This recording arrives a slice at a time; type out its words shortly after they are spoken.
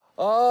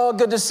Oh,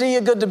 good to see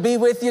you. Good to be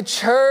with you,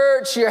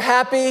 church. You're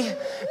happy.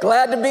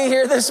 Glad to be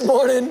here this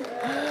morning.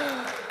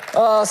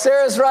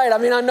 Sarah's right. I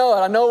mean, I know it.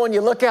 I know when you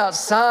look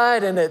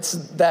outside and it's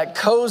that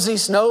cozy,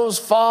 snow's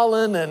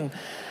falling, and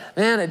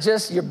man, it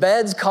just, your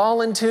bed's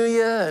calling to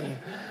you. And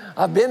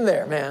I've been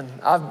there, man.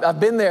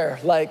 I've been there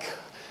like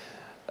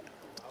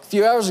a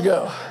few hours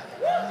ago.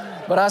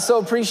 But I so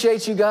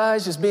appreciate you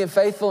guys just being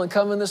faithful and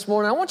coming this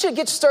morning. I want you to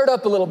get stirred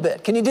up a little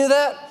bit. Can you do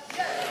that?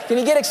 Can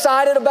you get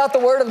excited about the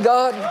Word of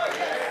God?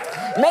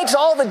 It makes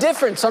all the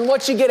difference on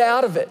what you get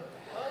out of it.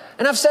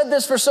 And I've said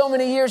this for so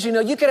many years, you know,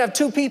 you could have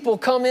two people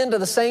come into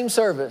the same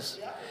service,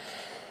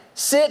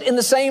 sit in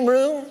the same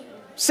room,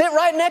 sit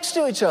right next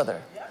to each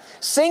other,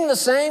 sing the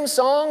same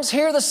songs,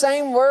 hear the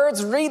same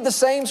words, read the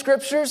same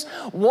scriptures.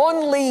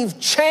 One leave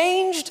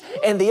changed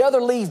and the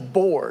other leave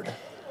bored.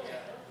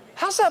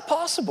 How's that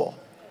possible?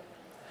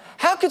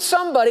 How could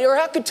somebody, or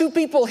how could two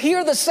people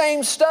hear the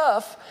same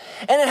stuff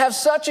and it have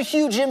such a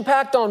huge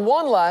impact on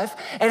one life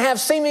and have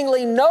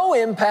seemingly no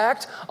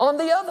impact on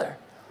the other?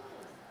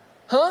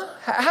 Huh?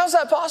 How's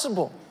that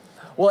possible?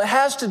 Well, it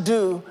has to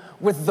do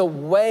with the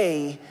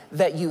way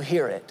that you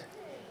hear it.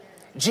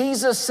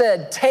 Jesus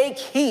said, take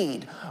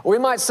heed, or we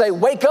might say,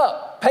 wake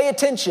up, pay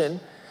attention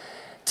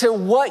to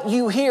what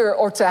you hear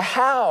or to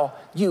how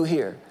you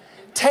hear.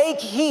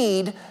 Take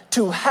heed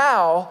to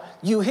how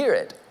you hear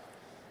it.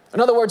 In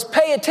other words,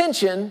 pay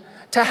attention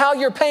to how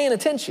you're paying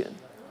attention.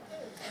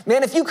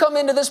 Man, if you come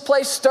into this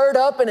place stirred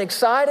up and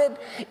excited,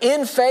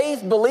 in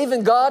faith,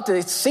 believing God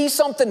to see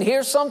something,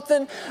 hear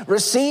something,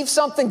 receive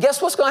something,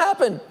 guess what's going to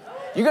happen?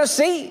 You're going to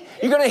see,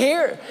 you're going to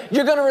hear,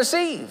 you're going to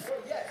receive.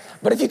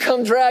 But if you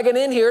come dragging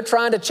in here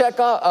trying to check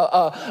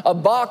a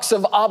box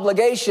of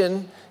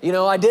obligation, you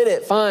know, I did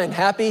it, fine,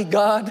 happy,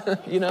 God,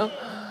 you know.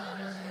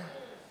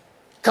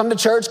 Come to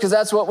church because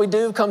that's what we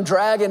do, come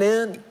dragging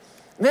in.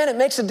 Man, it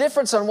makes a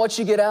difference on what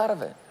you get out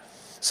of it.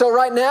 So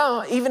right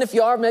now, even if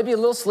you are maybe a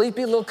little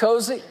sleepy, a little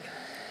cozy,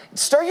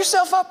 stir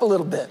yourself up a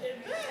little bit.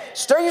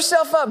 Stir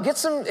yourself up. Get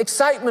some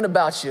excitement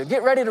about you.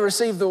 Get ready to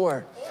receive the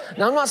word.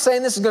 Now, I'm not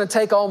saying this is going to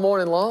take all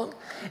morning long,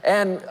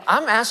 and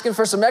I'm asking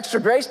for some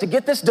extra grace to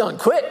get this done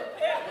quick.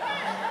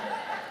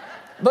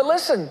 But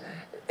listen,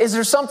 is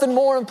there something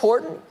more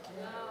important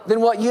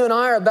than what you and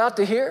I are about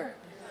to hear?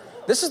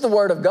 This is the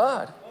word of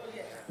God.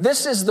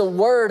 This is the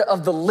word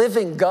of the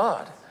living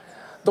God.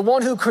 The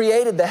one who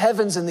created the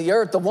heavens and the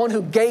earth, the one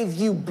who gave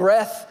you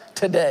breath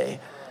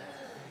today.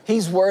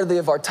 He's worthy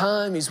of our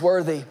time. He's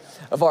worthy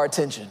of our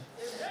attention.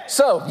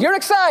 So, you're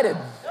excited.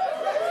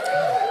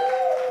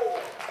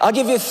 I'll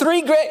give you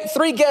three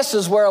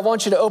guesses where I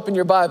want you to open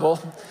your Bible.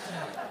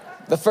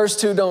 The first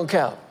two don't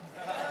count.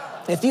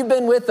 If you've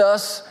been with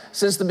us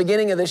since the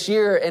beginning of this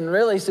year, and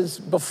really since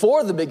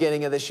before the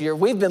beginning of this year,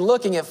 we've been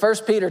looking at 1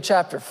 Peter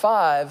chapter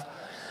 5,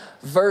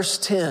 verse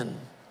 10.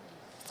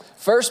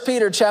 1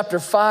 Peter chapter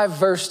 5,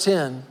 verse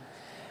 10.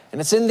 And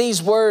it's in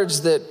these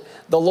words that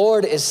the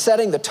Lord is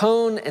setting the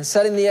tone and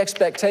setting the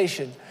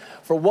expectation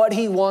for what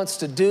he wants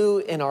to do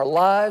in our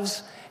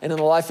lives and in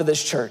the life of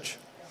this church.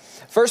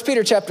 1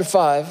 Peter chapter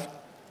 5,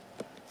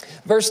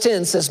 verse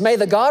 10 says, may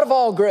the God of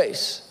all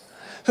grace,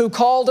 who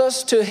called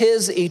us to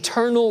his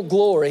eternal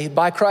glory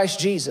by Christ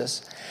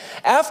Jesus,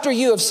 after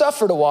you have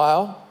suffered a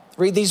while,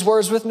 read these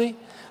words with me,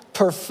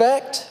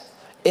 perfect,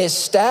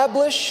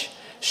 establish,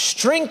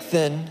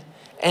 strengthen,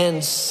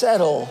 and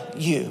settle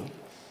you.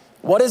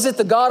 What is it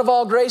the God of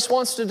all grace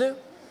wants to do?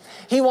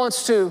 He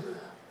wants to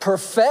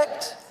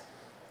perfect,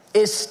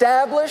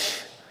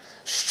 establish,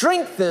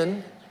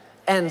 strengthen,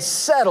 and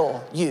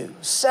settle you.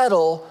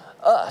 Settle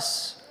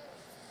us.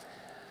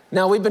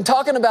 Now, we've been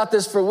talking about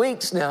this for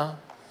weeks now,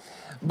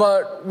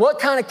 but what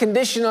kind of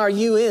condition are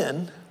you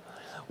in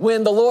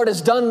when the Lord has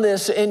done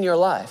this in your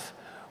life?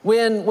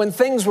 When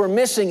things were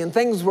missing and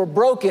things were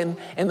broken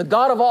and the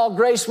God of all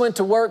grace went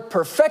to work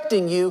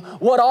perfecting you,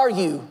 what are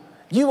you?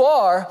 You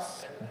are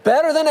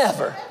better than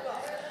ever.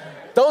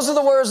 Those are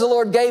the words the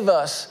Lord gave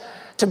us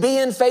to be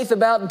in faith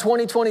about in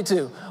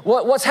 2022.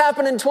 What's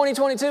happened in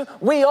 2022?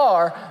 We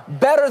are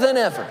better than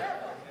ever.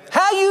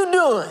 How you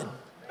doing?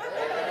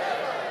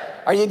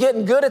 Are you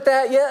getting good at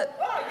that yet?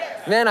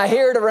 Man, I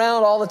hear it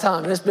around all the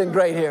time and it's been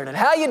great hearing it.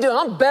 How you doing?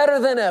 I'm better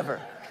than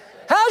ever.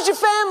 How's your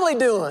family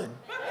doing?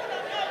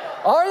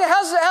 Are you?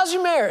 How's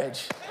your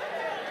marriage?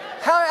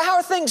 How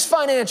are things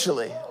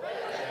financially?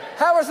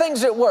 How are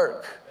things at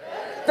work?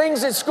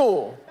 Things at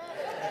school?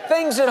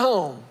 Things at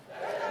home?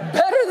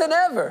 Better than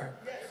ever.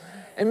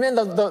 And man,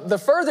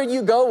 the further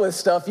you go with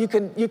stuff, you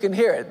can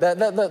hear it.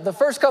 The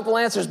first couple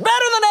answers,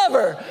 better than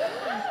ever.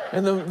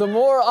 And the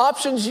more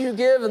options you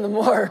give and the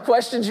more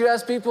questions you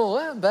ask people,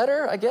 well,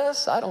 better, I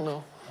guess. I don't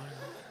know.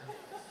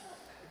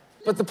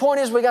 But the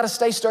point is we got to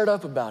stay stirred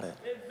up about it.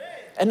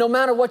 And no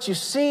matter what you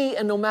see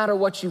and no matter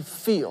what you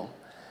feel,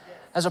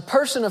 as a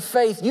person of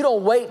faith, you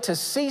don't wait to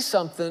see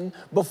something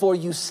before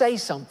you say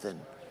something.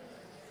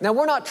 Now,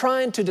 we're not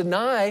trying to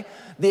deny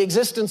the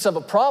existence of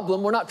a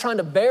problem. We're not trying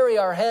to bury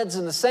our heads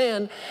in the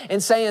sand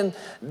and saying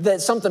that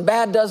something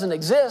bad doesn't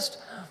exist.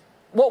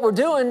 what we're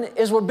doing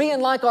is we're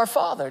being like our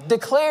Father,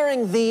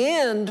 declaring the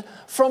end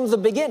from the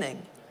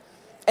beginning.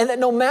 And that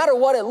no matter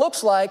what it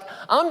looks like,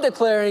 I'm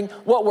declaring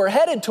what we're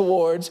headed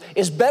towards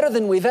is better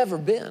than we've ever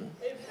been,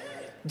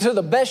 to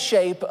the best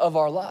shape of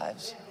our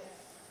lives.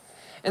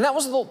 And that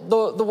was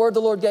the word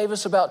the Lord gave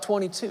us about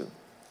 22,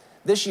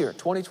 this year,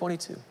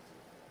 2022.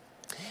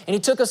 And he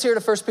took us here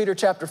to 1 Peter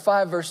chapter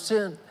 5, verse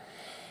 10.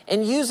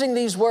 And using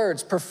these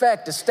words,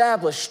 perfect,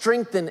 establish,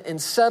 strengthen,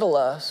 and settle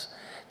us,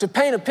 to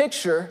paint a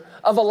picture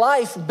of a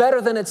life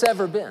better than it's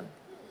ever been.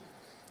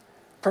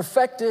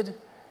 Perfected,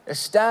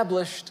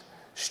 established,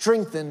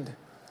 strengthened,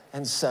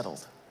 and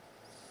settled.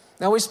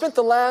 Now, we spent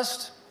the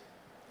last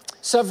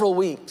several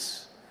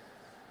weeks.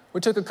 We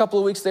took a couple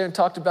of weeks there and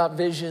talked about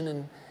vision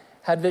and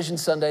had Vision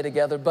Sunday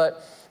together.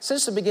 But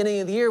since the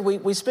beginning of the year,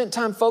 we spent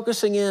time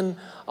focusing in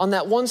on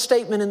that one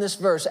statement in this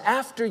verse,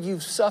 after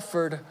you've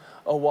suffered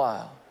a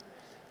while.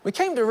 We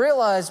came to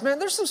realize, man,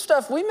 there's some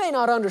stuff we may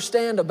not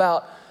understand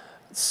about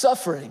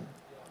suffering.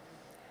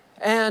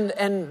 And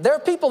there are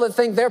people that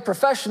think they're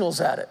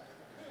professionals at it.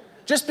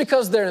 Just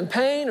because they're in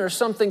pain or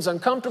something's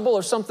uncomfortable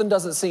or something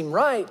doesn't seem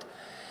right,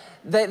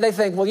 they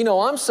think,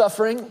 well, I'm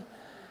suffering.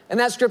 And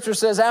that scripture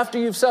says, after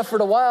you've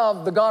suffered a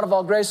while, the God of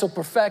all grace will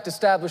perfect,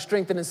 establish,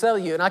 strengthen, and settle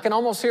you. And I can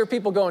almost hear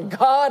people going,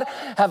 God,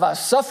 have I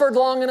suffered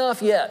long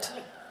enough yet?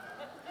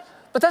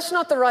 But that's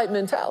not the right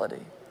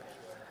mentality.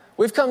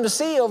 We've come to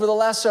see over the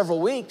last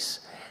several weeks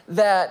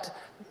that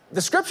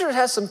the scripture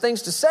has some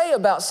things to say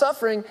about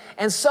suffering,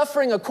 and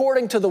suffering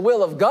according to the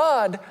will of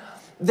God,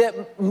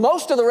 that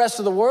most of the rest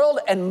of the world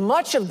and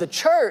much of the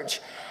church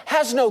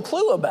has no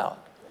clue about.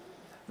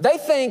 They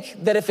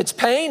think that if it's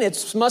pain,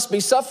 it must be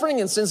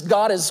suffering, and since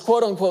God is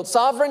quote unquote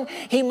sovereign,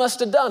 he must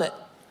have done it.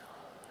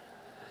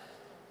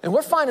 And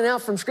we're finding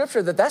out from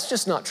scripture that that's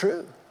just not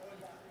true.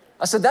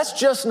 I said, that's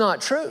just not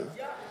true.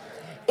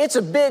 It's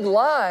a big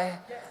lie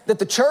that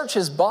the church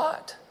has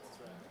bought.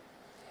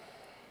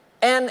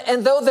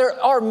 And though there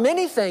are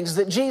many things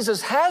that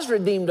Jesus has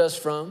redeemed us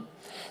from,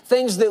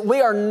 things that we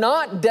are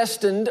not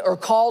destined or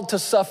called to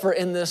suffer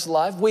in this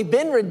life. We've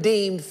been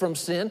redeemed from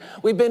sin.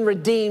 We've been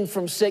redeemed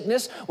from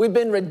sickness. We've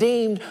been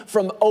redeemed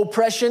from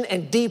oppression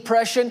and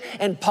depression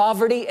and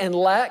poverty and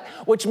lack,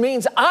 which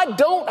means I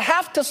don't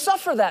have to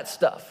suffer that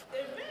stuff.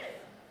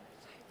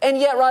 And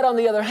yet, right on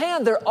the other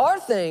hand, there are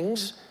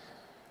things,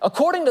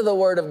 according to the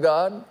Word of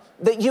God,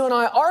 that you and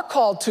I are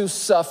called to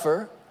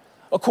suffer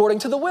according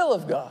to the will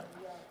of God.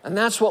 And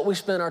that's what we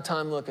spend our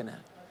time looking at.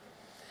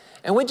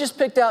 And we just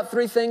picked out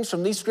 3 things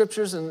from these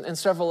scriptures and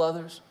several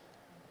others.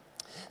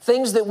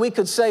 Things that we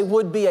could say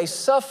would be a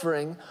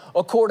suffering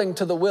according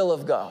to the will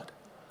of God.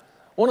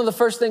 One of the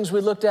first things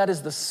we looked at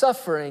is the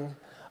suffering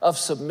of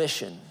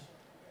submission.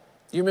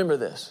 You remember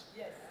this?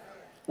 Yes.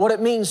 What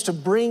it means to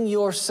bring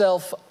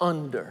yourself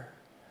under,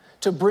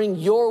 to bring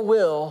your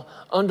will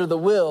under the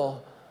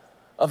will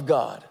of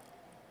God.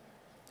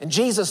 And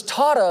Jesus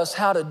taught us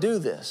how to do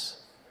this.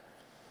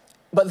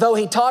 But though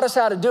he taught us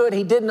how to do it,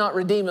 he did not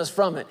redeem us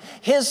from it.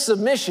 His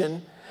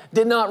submission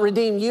did not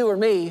redeem you or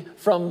me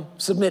from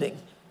submitting.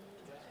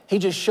 He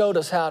just showed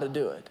us how to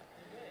do it.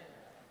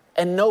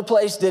 And no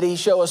place did he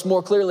show us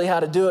more clearly how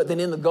to do it than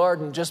in the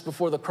garden just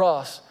before the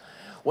cross,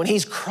 when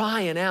he's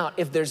crying out,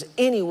 if there's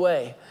any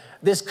way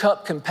this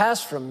cup can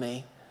pass from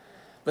me.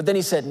 But then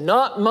he said,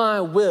 not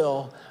my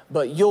will,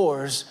 but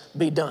yours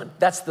be done.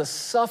 That's the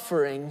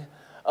suffering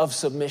of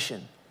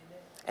submission.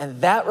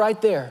 And that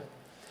right there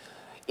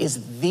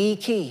is the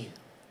key.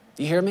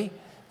 Do you hear me?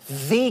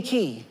 The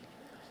key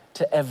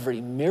to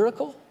every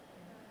miracle,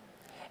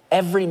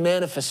 every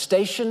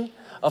manifestation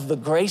of the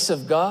grace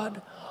of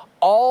God,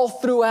 all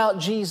throughout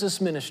Jesus'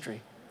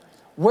 ministry.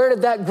 Where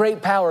did that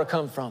great power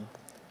come from?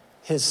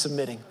 His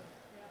submitting.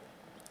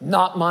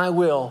 Not my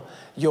will,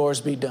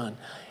 yours be done.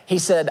 He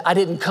said, I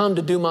didn't come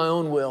to do my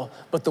own will,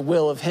 but the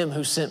will of him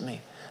who sent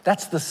me.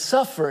 That's the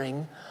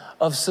suffering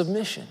of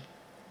submission.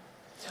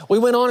 We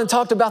went on and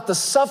talked about the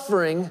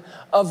suffering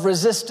of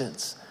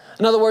resistance.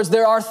 In other words,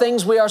 there are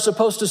things we are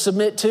supposed to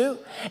submit to,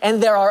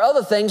 and there are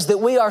other things that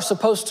we are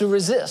supposed to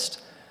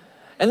resist.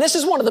 And this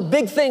is one of the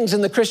big things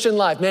in the Christian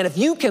life, man. If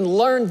you can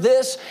learn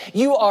this,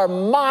 you are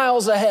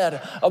miles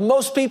ahead of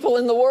most people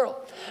in the world.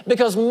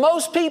 Because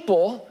most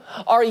people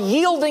are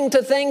yielding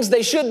to things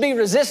they should be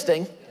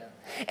resisting,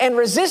 and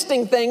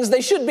resisting things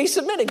they should be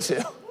submitting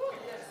to.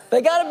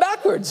 They got it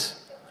backwards.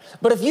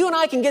 But if you and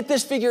I can get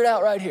this figured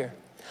out right here,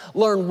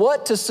 learn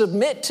what to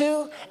submit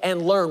to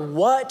and learn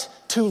what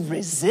to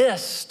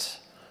resist.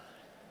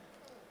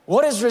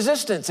 What is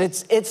resistance?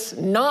 It's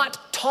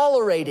not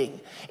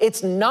tolerating.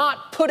 It's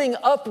not putting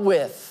up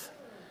with.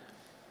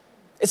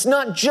 It's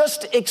not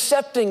just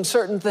accepting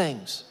certain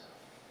things.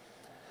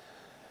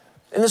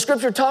 And the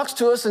scripture talks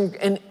to us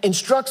and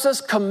instructs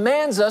us,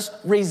 commands us,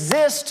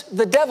 resist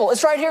the devil.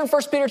 It's right here in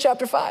 1 Peter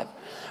chapter 5.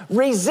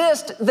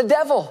 Resist the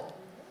devil.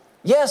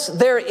 Yes,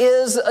 there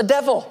is a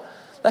devil.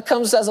 That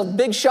comes as a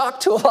big shock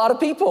to a lot of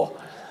people.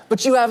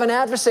 But you have an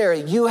adversary,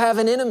 you have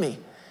an enemy,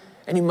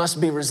 and he must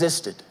be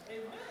resisted.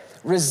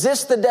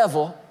 Resist the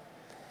devil.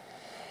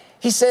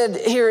 He said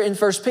here in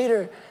 1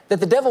 Peter that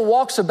the devil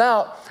walks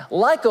about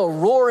like a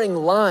roaring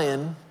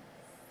lion,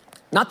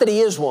 not that he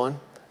is one,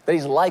 that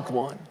he's like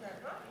one,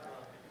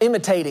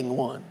 imitating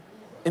one,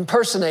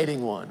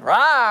 impersonating one.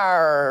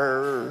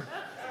 Rawr,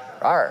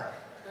 rawr.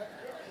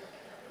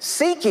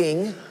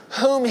 Seeking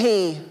whom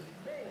he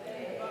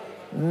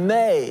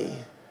may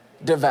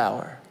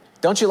devour.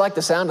 Don't you like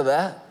the sound of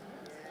that?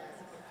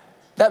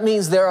 That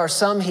means there are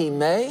some he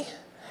may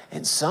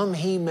and some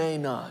he may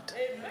not.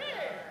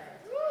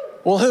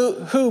 Well,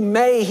 who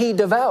may he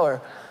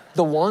devour?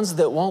 The ones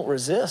that won't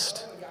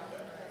resist.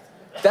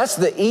 That's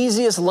the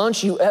easiest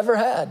lunch you ever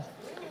had.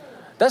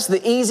 That's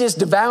the easiest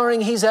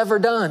devouring he's ever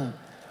done,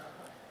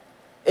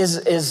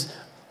 is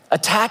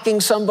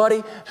attacking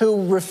somebody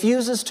who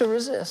refuses to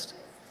resist.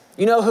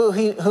 You know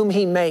whom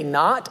he may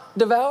not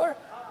devour?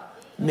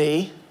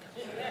 Me,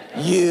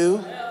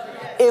 you.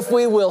 If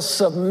we will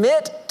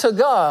submit to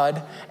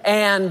God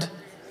and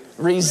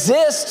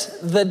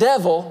resist the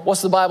devil,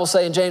 what's the Bible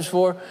say in James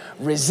 4?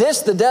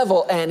 Resist the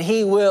devil and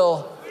he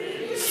will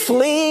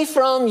flee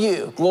from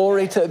you.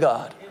 Glory to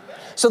God.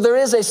 So there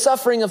is a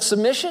suffering of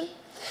submission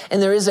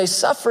and there is a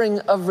suffering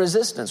of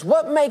resistance.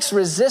 What makes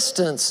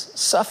resistance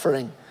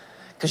suffering?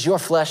 Because your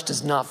flesh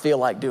does not feel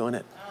like doing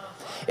it.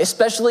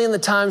 Especially in the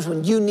times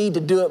when you need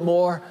to do it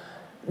more,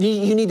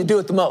 you need to do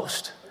it the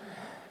most.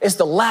 It's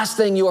the last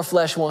thing your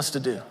flesh wants to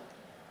do.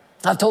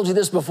 I've told you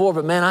this before,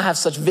 but man, I have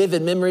such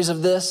vivid memories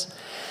of this.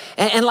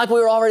 And like we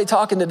were already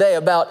talking today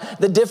about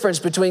the difference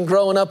between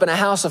growing up in a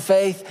house of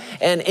faith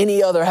and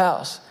any other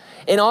house.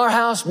 In our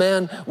house,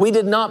 man, we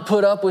did not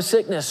put up with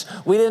sickness.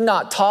 We did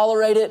not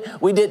tolerate it.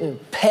 We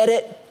didn't pet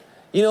it.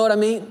 You know what I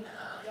mean?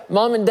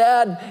 Mom and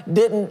dad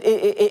didn't,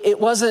 it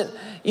wasn't,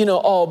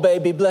 oh,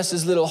 baby, bless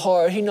his little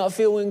heart. He not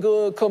feeling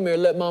good. Come here,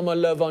 let mama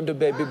love on the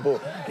baby boy.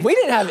 We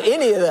didn't have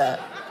any of that.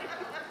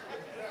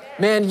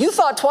 Man, you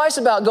thought twice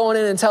about going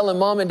in and telling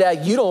mom and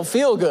dad you don't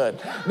feel good,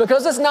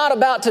 because it's not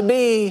about to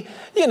be,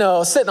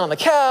 sitting on the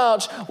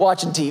couch,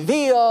 watching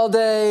TV all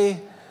day.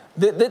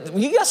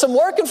 You got some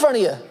work in front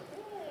of you.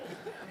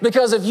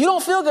 Because if you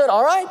don't feel good,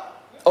 all right,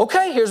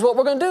 okay, here's what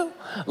we're going to do.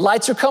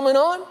 Lights are coming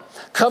on.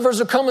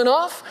 Covers are coming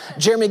off.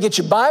 Jeremy, get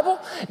your Bible.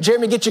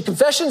 Jeremy, get your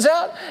confessions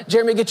out.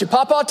 Jeremy, get your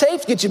pawpaw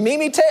tapes. Get your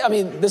Mimi tape. I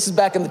mean, this is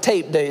back in the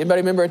tape day.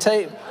 Anybody remember a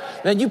tape?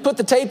 Man, you put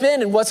the tape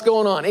in and what's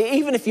going on?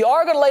 Even if you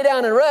are going to lay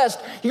down and rest,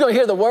 you're going to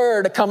hear the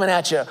word coming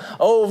at you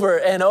over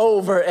and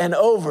over and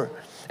over.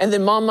 And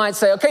then mom might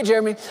say, okay,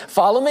 Jeremy,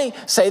 follow me.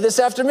 Say this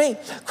after me.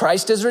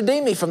 Christ has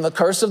redeemed me from the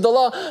curse of the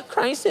law.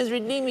 Christ has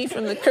redeemed me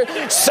from the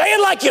curse. Say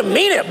it like you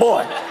mean it,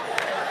 boy.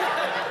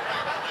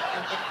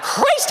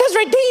 Christ has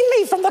redeemed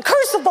me from the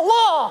curse of the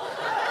law.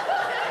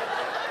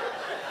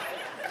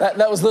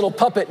 That was little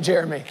puppet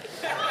Jeremy.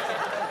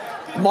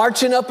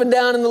 Marching up and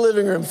down in the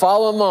living room,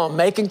 following mom,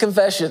 making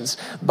confessions.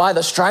 By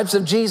the stripes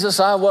of Jesus,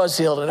 I was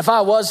healed. And if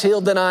I was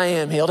healed, then I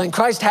am healed. And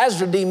Christ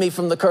has redeemed me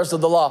from the curse of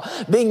the law,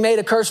 being made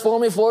a curse for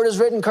me, for it is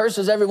written, cursed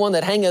is everyone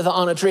that hangeth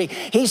on a tree.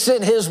 He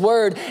sent his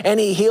word and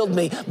he healed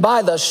me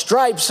by the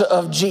stripes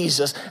of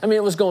Jesus. I mean,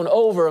 it was going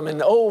over them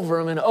and over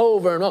them and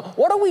over and over.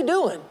 What are we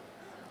doing?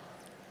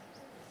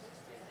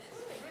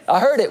 I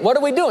heard it. What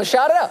are we doing?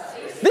 Shout it out.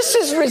 This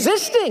is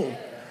resisting.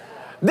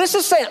 This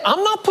is saying,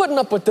 I'm not putting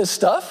up with this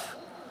stuff.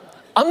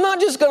 I'm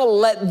not just going to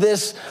let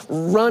this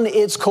run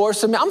its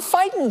course. I'm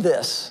fighting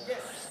this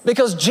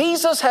because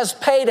Jesus has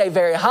paid a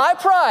very high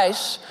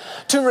price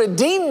to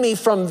redeem me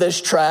from this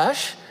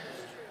trash.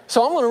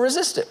 So I'm going to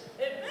resist it.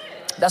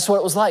 That's what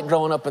it was like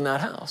growing up in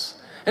that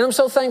house. And I'm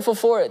so thankful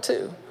for it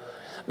too.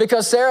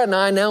 Because Sarah and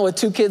I now with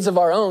 2 kids of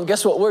our own,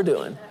 guess what we're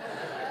doing?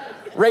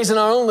 Raising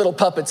our own little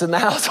puppets in the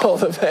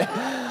household of it.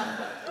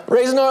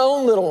 Raising our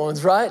own little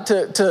ones, right?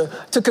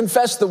 To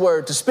confess the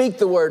word, to speak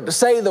the word, to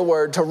say the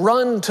word, to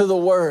run to the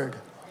word.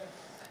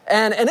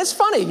 And it's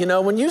funny,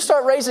 when you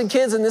start raising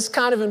kids in this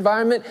kind of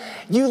environment,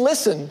 you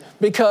listen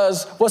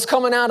because what's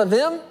coming out of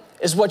them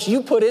is what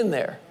you put in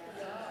there.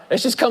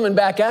 It's just coming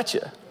back at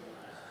you.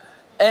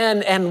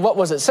 And what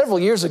was it? Several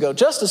years ago,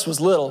 Justice was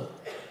little.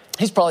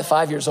 He's probably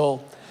 5 years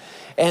old.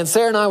 And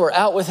Sarah and I were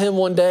out with him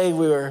one day.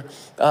 We were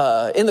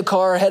in the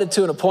car headed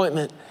to an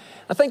appointment.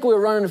 I think we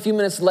were running a few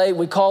minutes late.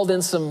 We called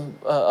in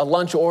a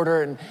lunch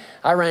order, and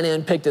I ran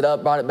in, picked it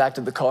up, brought it back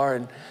to the car,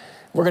 and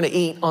we're going to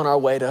eat on our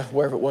way to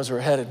wherever it was we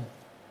were headed.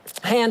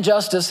 Hand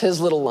Justice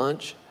his little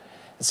lunch,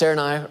 and Sarah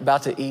and I are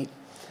about to eat.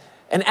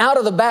 And out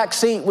of the back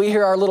seat, we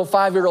hear our little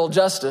 5-year-old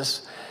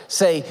Justice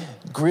say,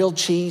 "Grilled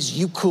cheese,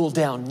 you cool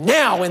down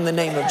now in the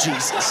name of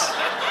Jesus."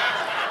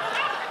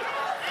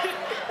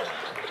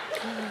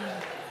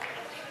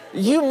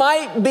 You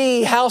might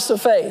be House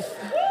of Faith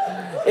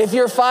if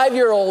your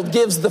 5-year-old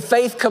gives the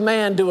faith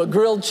command to a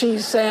grilled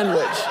cheese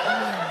sandwich.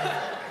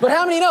 But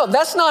how many know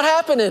that's not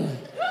happening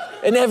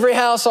in every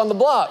house on the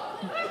block?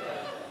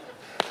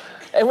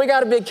 And we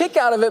got a big kick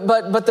out of it,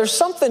 but there's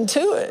something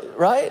to it,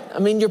 right? I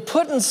mean, you're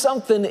putting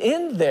something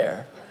in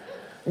there.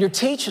 You're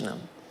teaching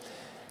them.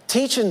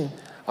 Teaching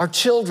our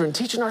children,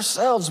 teaching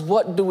ourselves,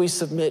 what do we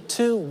submit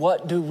to?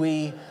 What do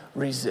we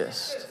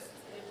resist?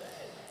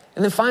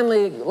 And then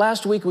finally,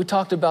 last week we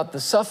talked about the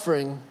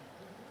suffering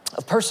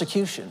of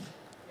persecution.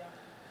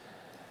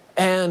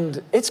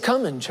 And it's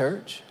coming,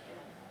 church.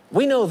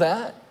 We know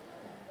that.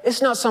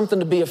 It's not something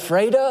to be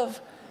afraid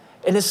of,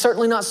 and it's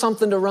certainly not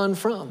something to run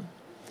from.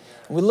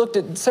 We looked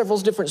at several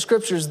different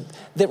scriptures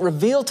that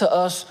reveal to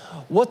us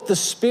what the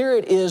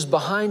Spirit is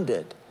behind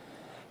it.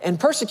 And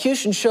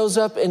persecution shows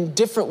up in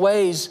different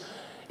ways,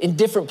 in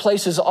different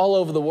places all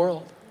over the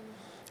world.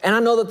 And I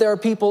know that there are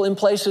people in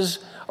places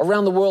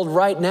around the world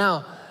right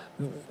now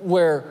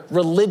where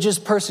religious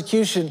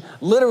persecution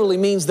literally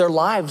means their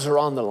lives are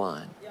on the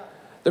line.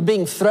 They're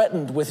being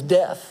threatened with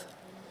death.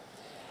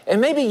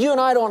 And maybe you and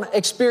I don't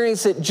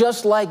experience it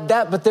just like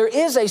that, but there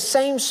is a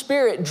same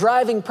spirit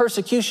driving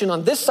persecution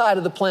on this side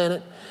of the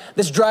planet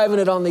that's driving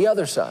it on the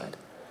other side.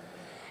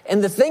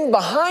 And the thing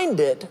behind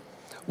it,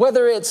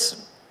 whether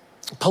it's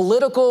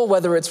political,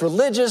 whether it's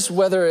religious,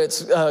 whether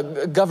it's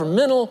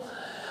governmental,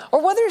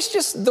 or whether it's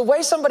just the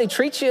way somebody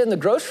treats you in the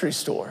grocery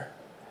store,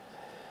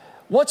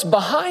 what's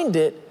behind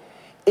it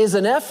is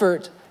an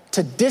effort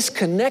to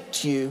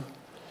disconnect you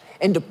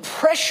and to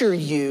pressure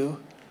you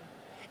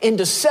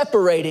into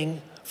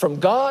separating from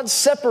God,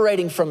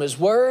 separating from His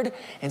Word,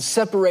 and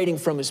separating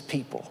from His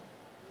people.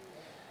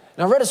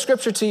 Now, I read a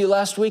scripture to you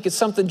last week. It's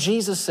something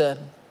Jesus said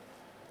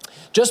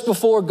just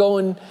before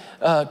going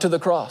to the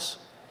cross.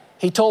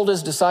 He told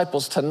His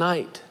disciples,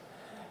 tonight,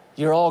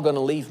 you're all going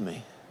to leave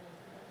me.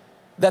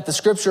 That the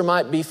scripture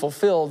might be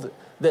fulfilled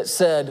that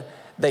said,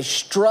 they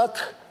struck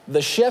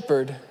the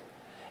shepherd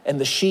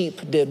and the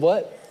sheep did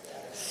what?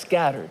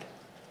 Scattered.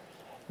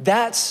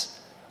 That's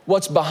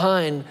what's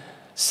behind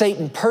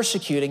Satan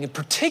persecuting, and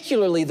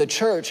particularly the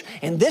church.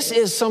 And this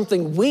is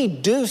something we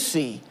do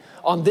see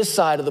on this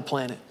side of the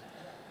planet.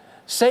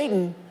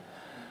 Satan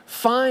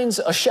finds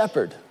a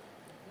shepherd,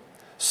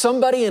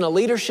 somebody in a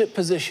leadership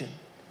position,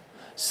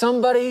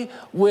 somebody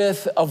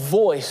with a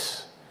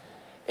voice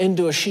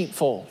into a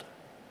sheepfold.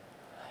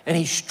 And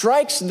he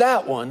strikes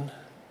that one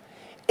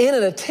in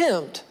an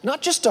attempt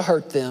not just to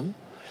hurt them,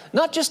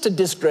 not just to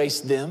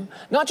disgrace them,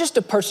 not just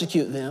to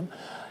persecute them,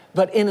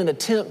 but in an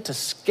attempt to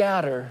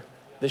scatter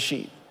the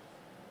sheep.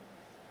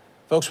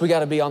 Folks, we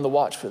got to be on the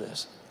watch for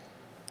this.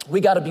 We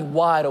got to be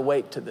wide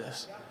awake to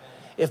this.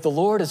 If the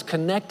Lord has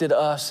connected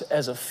us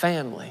as a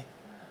family,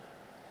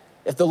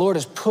 if the Lord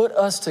has put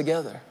us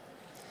together,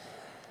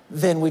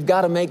 then we've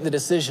got to make the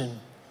decision,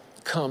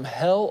 come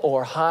hell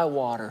or high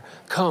water,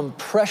 come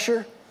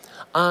pressure,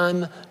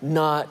 I'm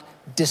not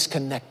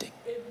disconnecting.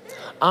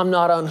 I'm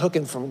not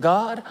unhooking from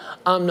God.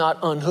 I'm not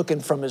unhooking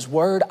from His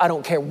Word. I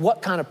don't care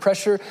what kind of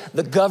pressure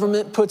the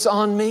government puts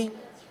on me.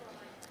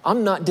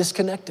 I'm not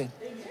disconnecting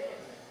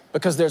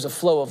because there's a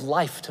flow of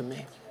life to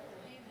me.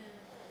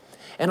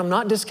 And I'm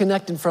not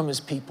disconnecting from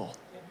His people.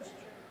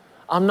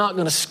 I'm not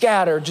going to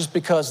scatter just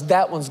because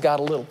that one's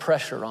got a little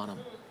pressure on them.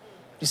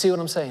 You see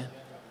what I'm saying?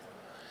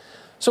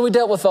 So we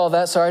dealt with all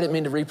that. Sorry, I didn't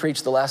mean to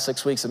re-preach the last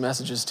 6 weeks of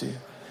messages to you.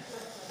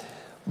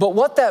 But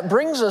what that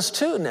brings us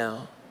to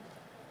now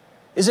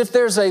is if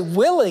there's a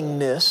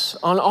willingness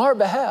on our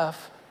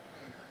behalf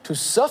to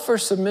suffer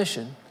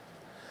submission,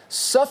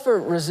 suffer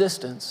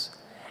resistance,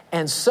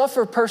 and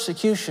suffer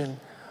persecution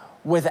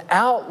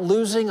without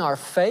losing our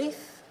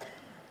faith,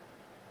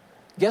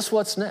 guess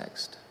what's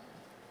next?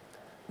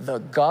 The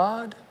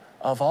God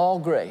of all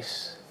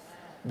grace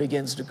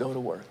begins to go to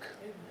work.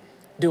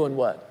 Doing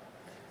what?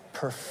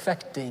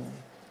 Perfecting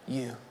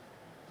you,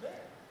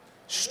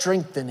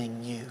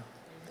 strengthening you,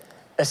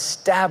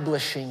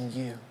 establishing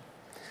you,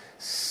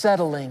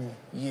 settling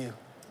you.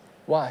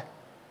 Why?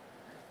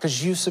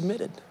 Because you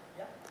submitted,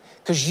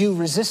 because you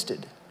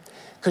resisted,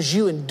 because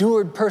you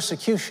endured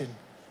persecution.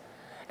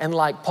 And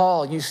like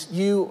Paul,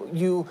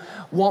 you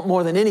want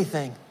more than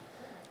anything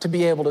to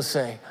be able to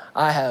say,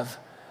 I have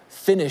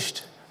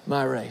finished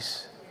my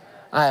race.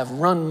 I have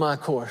run my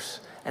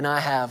course, and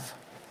I have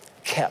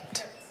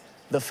kept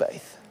the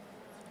faith.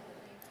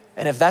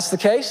 And if that's the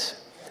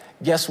case,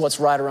 guess what's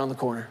right around the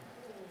corner?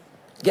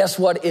 Guess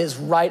what is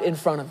right in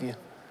front of you?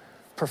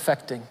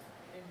 Perfecting,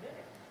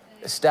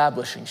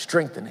 establishing,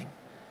 strengthening,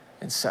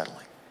 and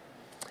settling.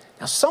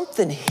 Now,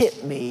 something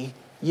hit me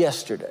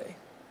yesterday.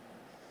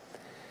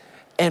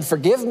 And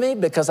forgive me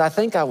because I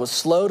think I was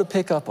slow to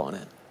pick up on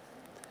it.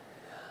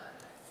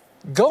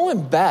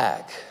 Going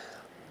back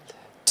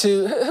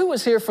to, who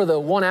was here for the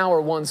 1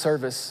 hour, one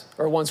service,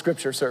 or one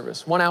scripture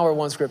service? 1 hour,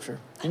 one scripture.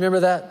 You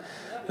remember that?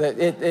 That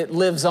it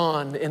lives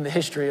on in the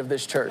history of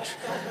this church.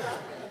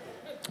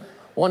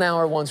 1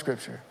 hour, one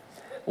scripture.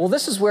 Well,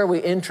 this is where we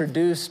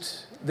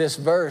introduced this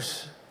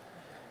verse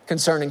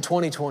concerning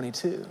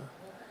 2022.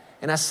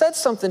 And I said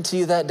something to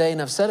you that day,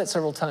 and I've said it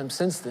several times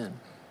since then,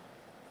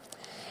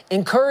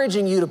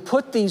 encouraging you to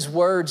put these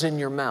words in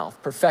your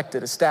mouth: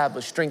 perfected,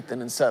 established,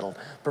 strengthened, and settled.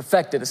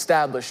 Perfected,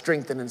 established,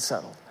 strengthened, and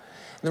settled.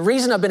 And the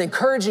reason I've been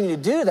encouraging you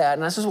to do that,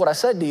 and this is what I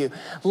said to you,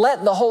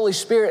 let the Holy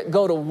Spirit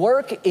go to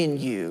work in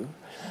you,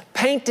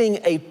 painting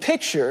a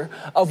picture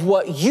of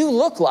what you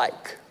look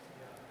like,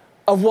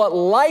 of what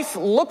life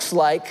looks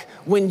like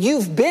when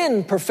you've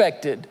been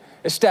perfected,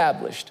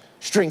 established,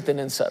 strengthened,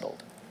 and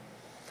settled.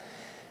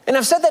 And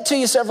I've said that to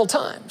you several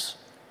times.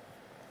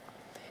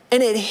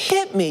 And it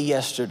hit me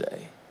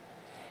yesterday.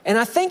 And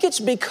I think it's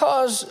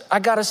because I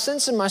got a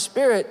sense in my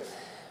spirit,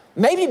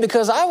 maybe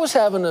because I was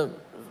having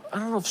I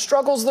don't know if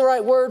struggle's the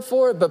right word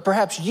for it, but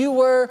perhaps you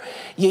were.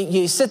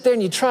 You sit there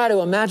and you try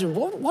to imagine,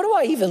 what do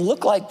I even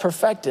look like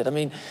perfected? I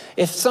mean,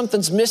 if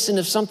something's missing,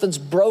 if something's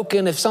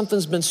broken, if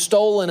something's been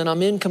stolen and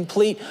I'm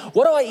incomplete,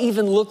 what do I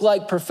even look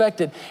like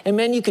perfected? And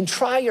man, you can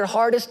try your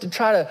hardest to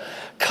try to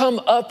come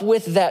up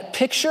with that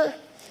picture,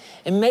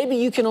 and maybe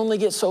you can only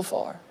get so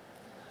far.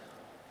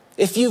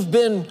 If you've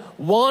been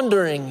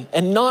wandering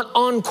and not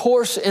on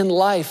course in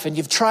life, and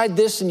you've tried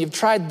this and you've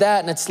tried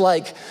that, and it's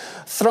like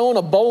throwing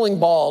a bowling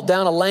ball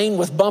down a lane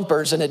with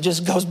bumpers and it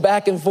just goes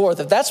back and forth.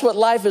 If that's what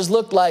life has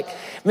looked like,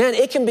 man,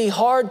 it can be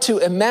hard to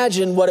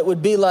imagine what it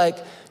would be like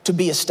to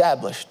be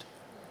established,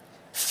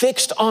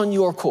 fixed on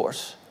your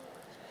course,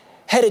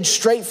 headed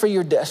straight for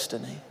your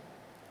destiny.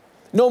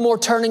 No more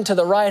turning to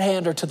the right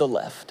hand or to the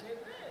left,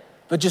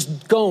 but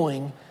just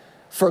going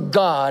for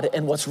God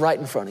and what's right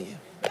in front of you.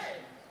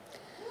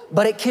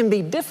 But it can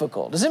be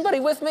difficult. Is anybody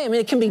with me? I mean,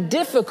 it can be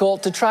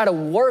difficult to try to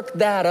work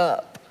that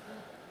up.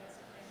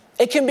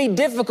 It can be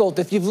difficult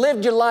if you've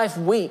lived your life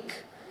weak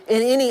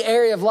in any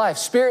area of life,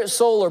 spirit,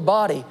 soul, or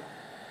body,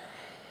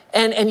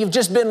 and you've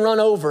just been run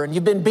over and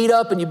you've been beat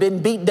up and you've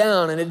been beat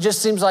down, and it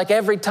just seems like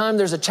every time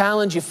there's a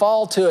challenge, you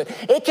fall to it.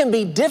 It can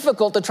be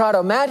difficult to try to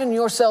imagine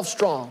yourself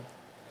strong.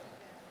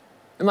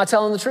 Am I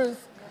telling the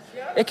truth?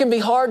 It can be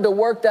hard to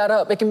work that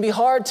up. It can be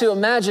hard to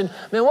imagine,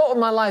 man, what would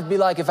my life be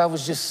like if I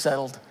was just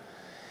settled?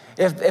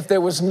 If there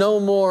was no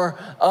more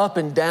up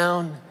and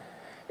down,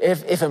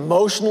 if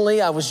emotionally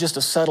I was just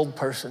a settled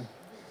person,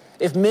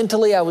 if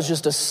mentally I was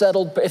just a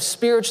settled, if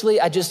spiritually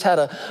I just had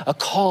a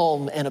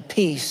calm and a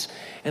peace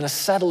and a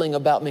settling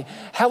about me,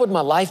 how would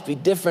my life be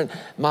different?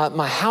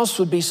 My house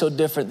would be so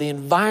different. The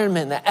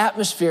environment and the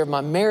atmosphere of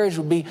my marriage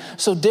would be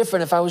so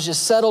different if I was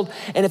just settled.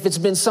 And if it's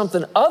been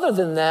something other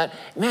than that,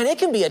 man, it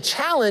can be a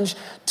challenge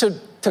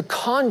to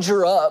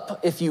conjure up,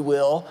 if you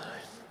will,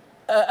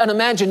 an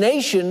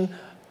imagination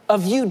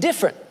of you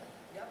different.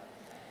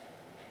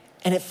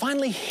 And it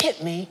finally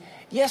hit me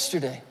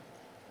yesterday.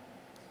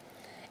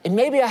 And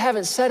maybe I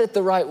haven't said it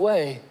the right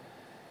way,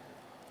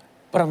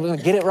 but I'm going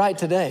to get it right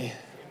today.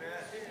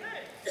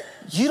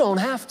 You don't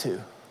have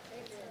to.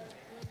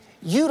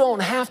 You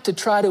don't have to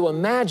try to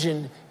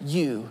imagine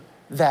you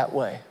that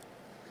way.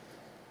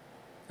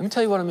 Let me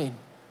tell you what I mean.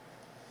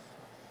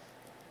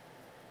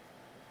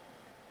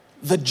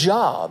 The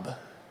job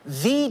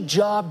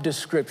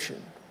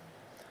description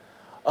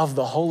of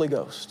the Holy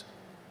Ghost,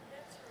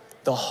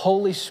 the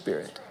Holy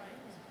Spirit.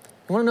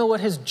 You want to know what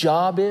his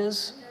job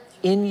is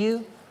in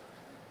you?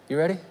 You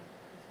ready?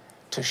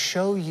 To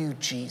show you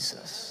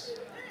Jesus.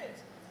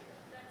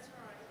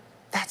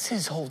 That's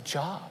his whole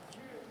job,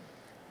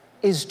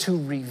 is to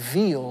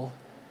reveal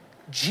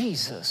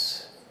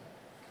Jesus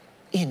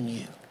in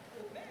you.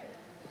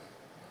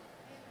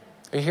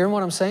 Are you hearing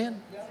what I'm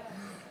saying?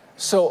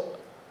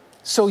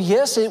 So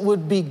yes, it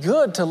would be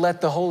good to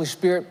let the Holy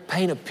Spirit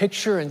paint a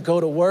picture and go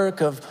to work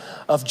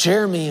of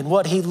Jeremy and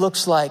what he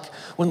looks like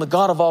when the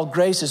God of all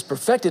grace has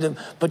perfected him.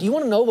 But you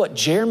want to know what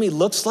Jeremy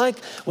looks like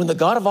when the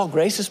God of all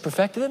grace has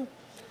perfected him?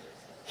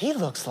 He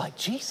looks like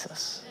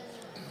Jesus.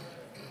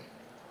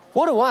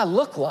 What do I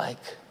look like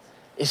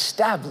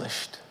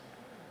established?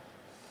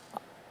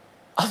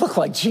 I look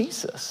like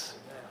Jesus.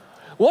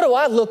 What do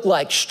I look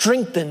like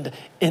strengthened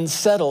and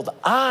settled?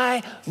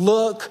 I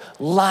look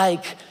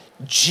like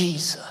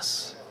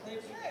Jesus.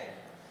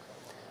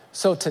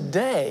 So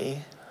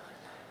today,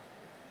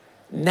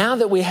 now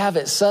that we have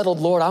it settled,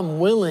 Lord, I'm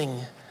willing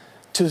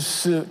to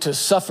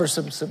suffer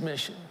some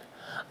submission.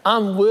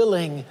 I'm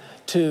willing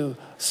to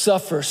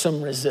suffer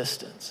some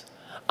resistance.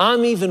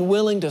 I'm even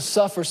willing to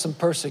suffer some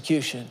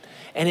persecution.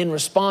 And in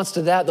response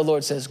to that, the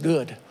Lord says,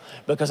 good,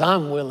 because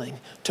I'm willing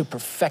to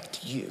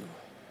perfect you.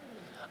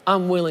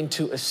 I'm willing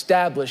to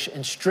establish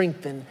and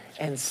strengthen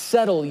and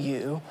settle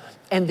you.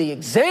 And the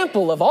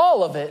example of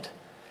all of it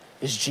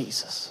is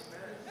Jesus.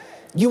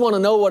 You want to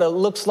know what it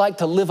looks like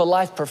to live a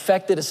life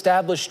perfected,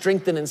 established,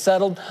 strengthened, and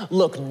settled?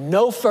 Look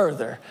no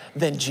further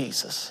than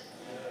Jesus.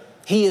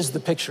 He is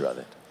the picture of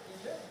it.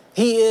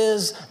 He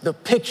is the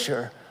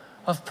picture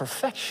of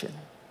perfection.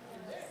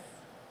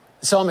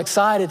 So I'm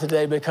excited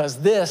today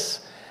because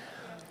this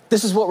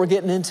is what we're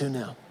getting into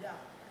now.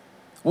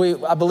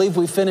 I believe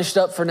we finished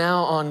up for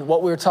now on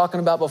what we were talking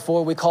about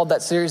before. We called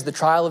that series The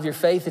Trial of Your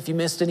Faith. If you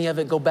missed any of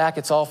it, go back.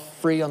 It's all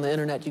free on the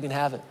internet. You can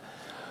have it.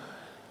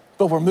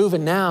 But we're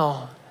moving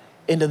now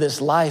into this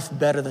life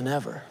better than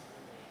ever.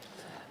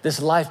 This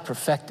life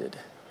perfected,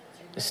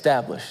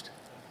 established,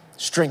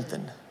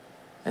 strengthened,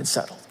 and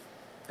settled.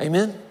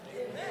 Amen?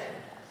 Amen.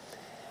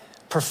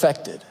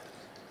 Perfected.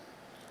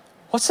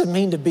 What's it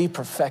mean to be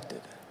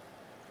perfected?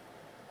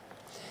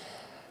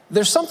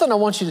 There's something I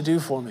want you to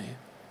do for me.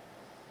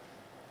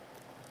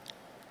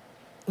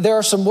 There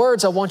are some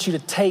words I want you to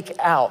take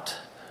out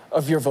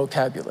of your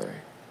vocabulary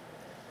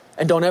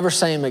and don't ever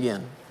say them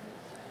again.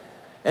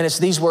 And it's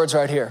these words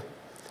right here.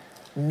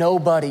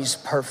 Nobody's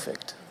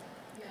perfect.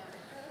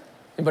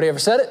 Anybody ever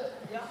said it?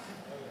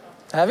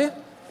 Have you?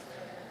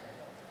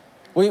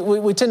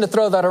 We tend to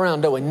throw that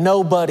around, don't we?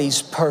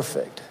 Nobody's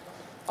perfect.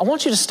 I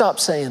want you to stop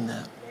saying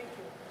that.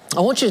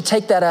 I want you to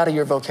take that out of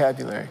your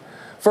vocabulary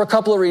for a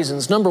couple of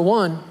reasons. Number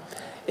one,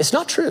 it's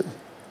not true.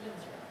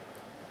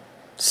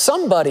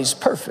 Somebody's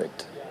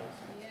perfect.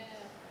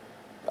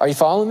 Are you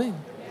following me?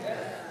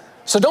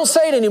 So don't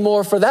say it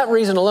anymore for that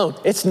reason alone.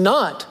 It's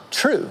not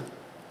true.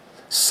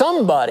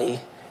 Somebody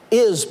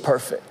is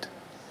perfect.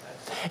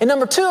 And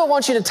number two, I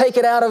want you to take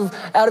it out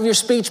of your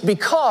speech,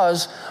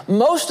 because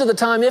most of the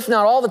time, if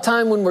not all the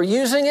time when we're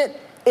using it,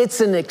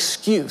 it's an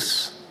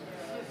excuse.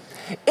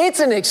 It's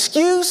an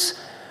excuse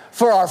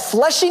for our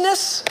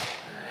fleshiness.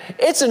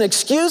 It's an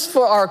excuse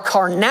for our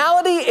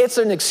carnality. It's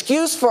an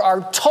excuse for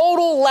our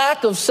total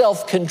lack of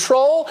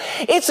self-control.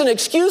 It's an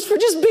excuse for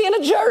just being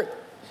a jerk.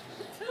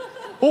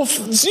 Well,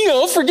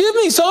 forgive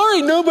me.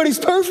 Sorry, nobody's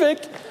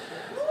perfect.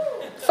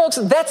 Folks,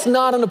 that's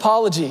not an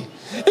apology.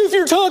 If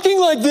you're talking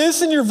like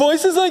this and your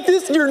voice is like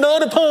this, you're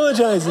not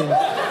apologizing.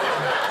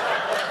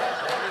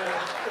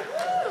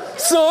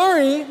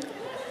 Sorry.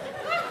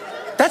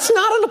 That's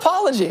not an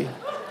apology.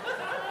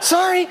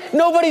 Sorry,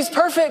 nobody's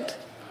perfect.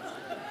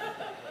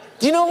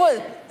 Do you know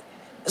what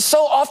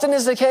so often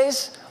is the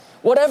case?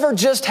 Whatever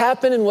just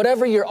happened and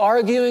whatever you're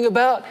arguing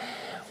about,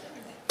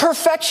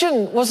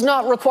 perfection was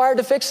not required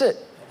to fix it.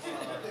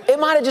 It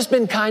might have just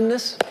been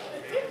kindness.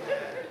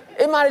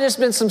 It might have just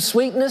been some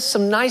sweetness,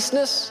 some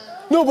niceness.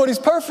 Nobody's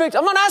perfect.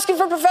 I'm not asking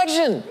for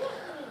perfection.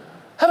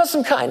 How about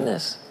some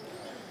kindness?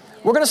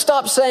 We're going to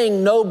stop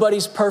saying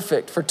nobody's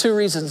perfect for two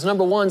reasons.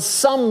 Number one,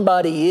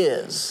 somebody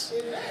is.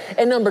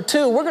 And number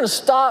two, we're going to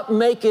stop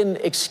making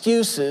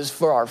excuses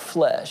for our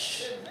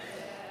flesh.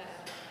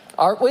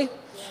 Aren't we?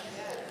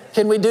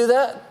 Can we do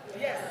that?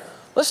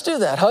 Let's do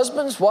that.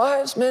 Husbands,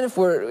 wives, men, if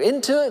we're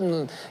into it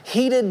and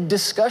heated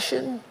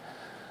discussion,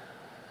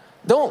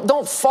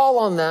 don't fall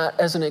on that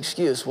as an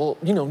excuse. Well,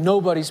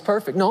 nobody's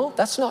perfect. No,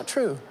 that's not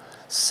true.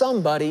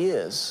 Somebody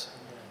is.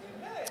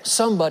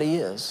 Somebody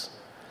is.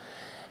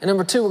 And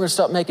number two, we're going to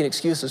stop making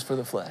excuses for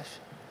the flesh.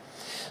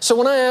 So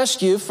when I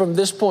ask you from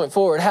this point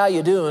forward, how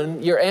you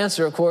doing? Your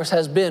answer, of course,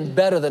 has been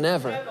better than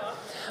ever.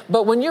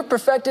 But when you're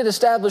perfected,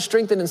 established,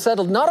 strengthened, and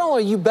settled, not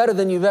only are you better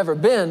than you've ever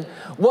been,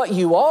 what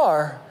you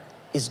are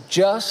is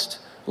just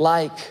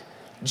like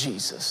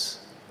Jesus.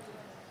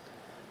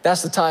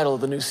 That's the title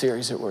of the new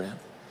series that we're in.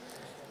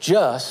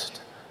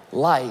 Just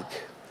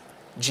like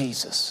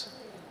Jesus.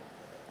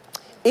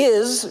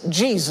 Is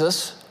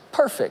Jesus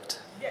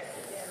perfect?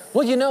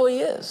 Well, he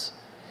is.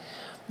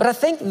 But I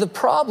think the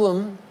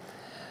problem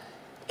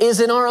is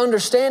in our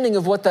understanding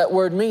of what that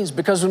word means,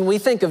 because when we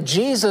think of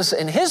Jesus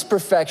and his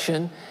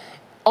perfection,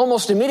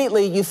 almost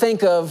immediately you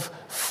think of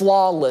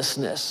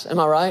flawlessness. Am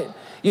I right?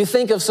 You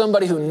think of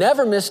somebody who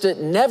never missed it,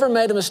 never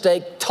made a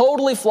mistake,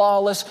 totally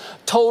flawless,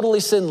 totally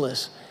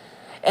sinless.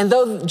 And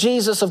though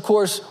Jesus, of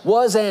course,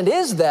 was and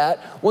is that,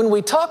 when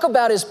we talk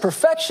about his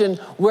perfection,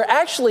 we're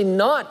actually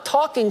not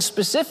talking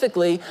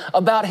specifically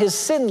about his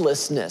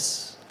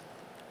sinlessness.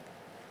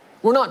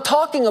 We're not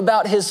talking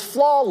about his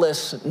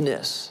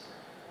flawlessness.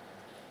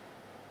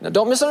 Now,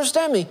 don't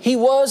misunderstand me. He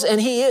was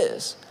and he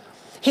is.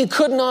 He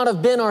could not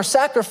have been our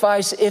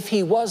sacrifice if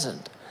he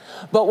wasn't.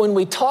 But when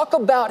we talk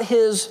about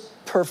his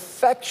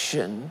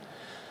perfection,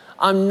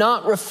 I'm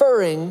not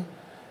referring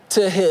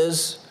to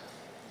his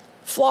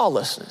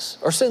flawlessness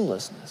or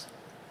sinlessness.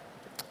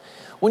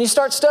 When you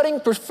start studying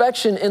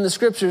perfection in the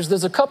scriptures,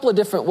 there's a couple of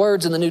different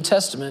words in the New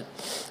Testament,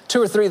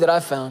 2 or 3 that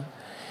I've found,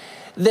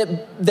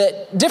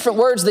 that different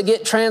words that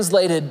get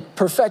translated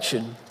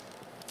perfection.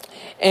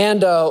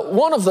 And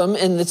one of them,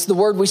 and it's the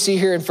word we see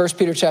here in 1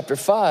 Peter chapter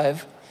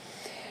 5,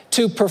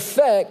 to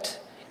perfect,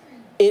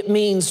 it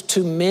means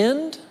to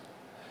mend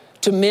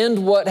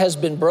what has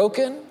been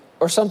broken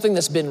or something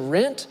that's been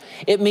rent.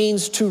 It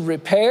means to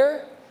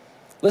repair.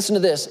 Listen to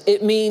this.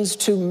 It means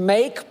to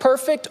make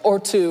perfect or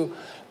to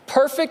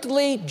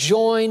perfectly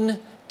join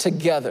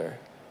together.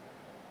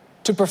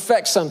 To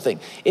perfect something.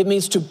 It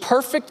means to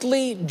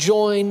perfectly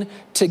join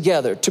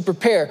together, to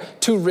prepare,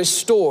 to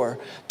restore,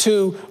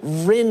 to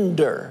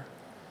render.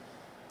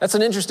 That's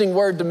an interesting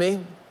word to me.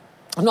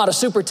 I'm not a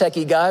super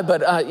techie guy,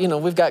 but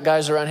we've got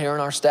guys around here on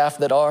our staff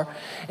that are.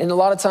 And a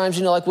lot of times,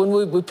 like when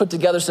we put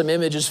together some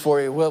images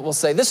for you, we'll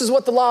say, this is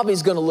what the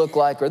lobby's going to look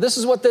like, or this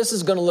is what this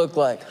is going to look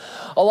like.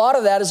 A lot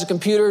of that is a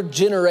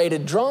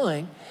computer-generated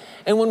drawing.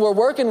 And when we're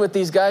working with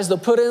these guys, they'll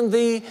put in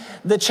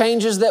the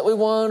changes that we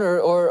want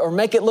or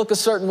make it look a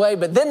certain way.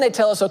 But then they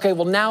tell us, okay,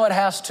 well, now it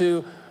has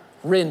to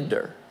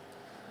render.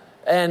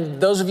 And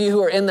those of you who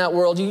are in that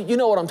world, you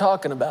know what I'm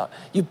talking about.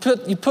 You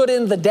put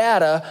in the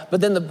data, but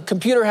then the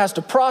computer has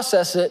to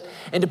process it.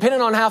 And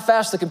depending on how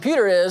fast the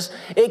computer is,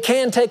 it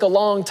can take a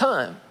long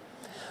time.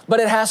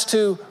 But it has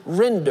to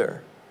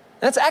render.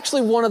 That's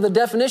actually one of the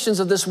definitions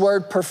of this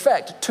word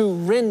perfect, to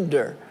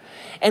render.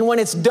 And when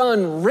it's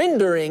done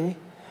rendering,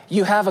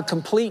 you have a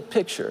complete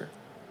picture.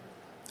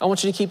 I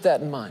want you to keep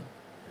that in mind.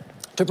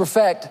 To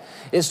perfect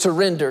is to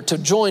render, to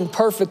join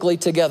perfectly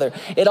together.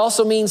 It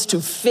also means to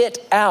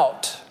fit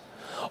out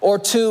or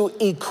to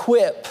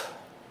equip,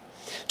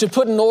 to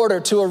put in order,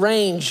 to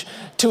arrange,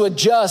 to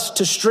adjust,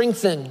 to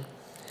strengthen.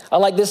 I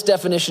like this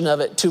definition of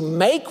it: to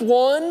make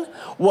one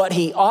what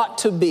he ought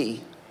to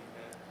be.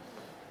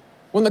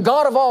 When the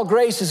God of all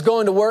grace is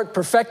going to work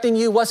perfecting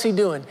you, what's he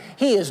doing?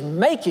 He is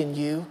making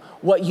you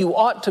what you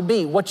ought to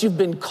be, what you've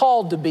been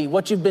called to be,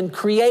 what you've been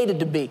created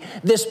to be.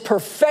 This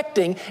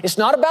perfecting, it's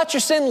not about your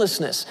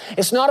sinlessness.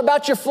 It's not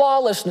about your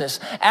flawlessness.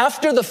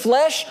 After the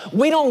flesh,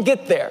 we don't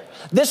get there.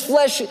 This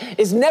flesh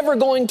is never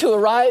going to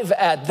arrive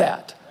at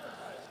that.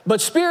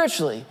 But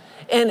spiritually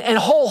and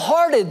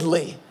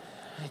wholeheartedly,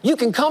 you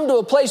can come to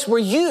a place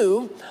where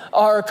you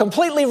are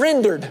completely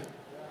rendered.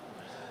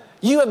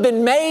 You have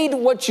been made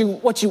what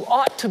you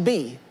ought to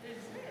be.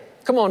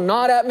 Come on,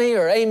 nod at me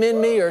or amen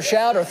me or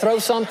shout or throw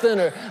something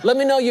or let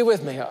me know you're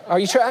with me. Are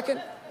you tracking?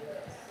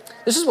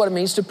 This is what it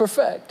means to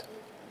perfect.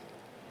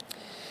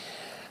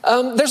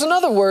 There's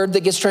another word that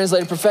gets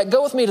translated perfect.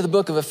 Go with me to the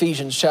book of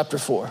Ephesians chapter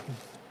 4.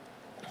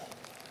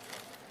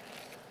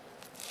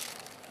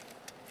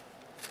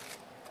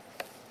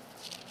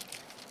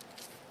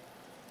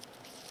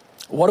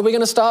 What are we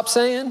going to stop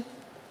saying?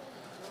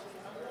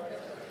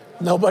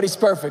 Nobody's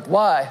perfect.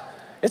 Why?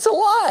 It's a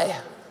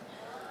lie.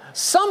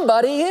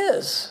 Somebody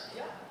is.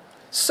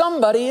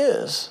 Somebody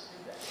is.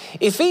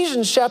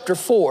 Ephesians chapter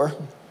 4.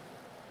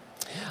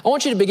 I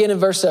want you to begin in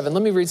verse 7.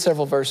 Let me read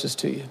several verses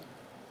to you.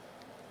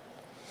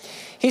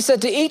 He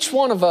said, to each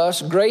one of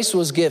us grace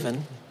was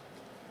given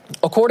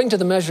according to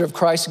the measure of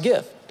Christ's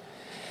gift.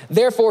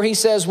 Therefore, he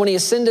says, when he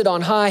ascended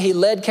on high, he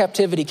led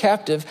captivity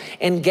captive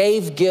and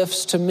gave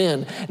gifts to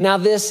men. Now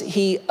this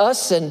he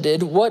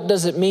ascended, what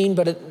does it mean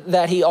but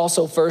that he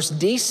also first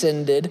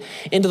descended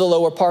into the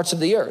lower parts of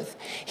the earth?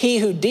 He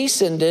who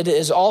descended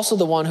is also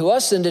the one who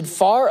ascended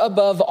far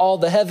above all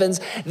the heavens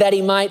that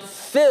he might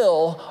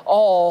fill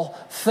all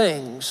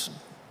things.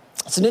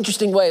 It's an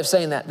interesting way of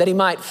saying that he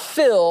might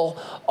fill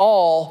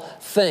all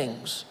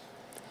things.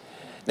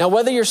 Now,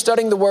 whether you're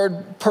studying the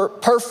word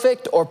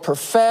perfect or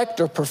perfect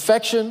or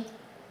perfection,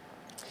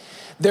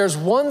 there's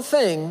one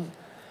thing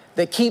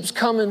that keeps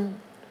coming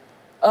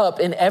up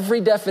in every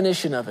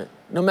definition of it,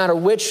 no matter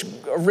which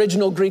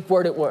original Greek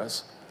word it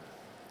was.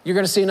 You're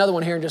going to see another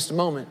one here in just a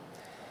moment.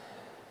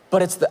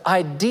 But it's the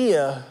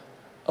idea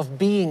of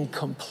being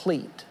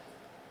complete.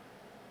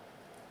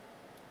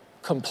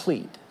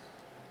 Complete.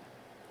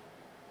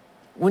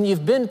 When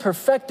you've been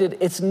perfected,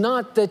 it's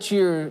not that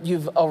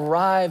you've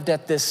arrived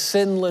at this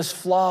sinless,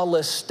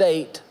 flawless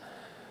state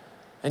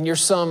and you're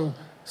some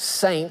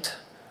saint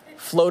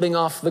floating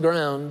off the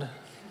ground.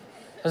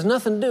 It has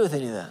nothing to do with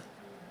any of that.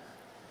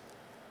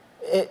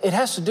 It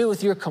has to do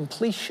with your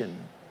completion.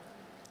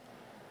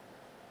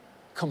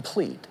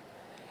 Complete.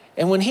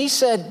 And when he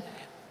said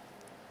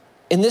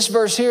in this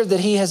verse here that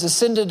he has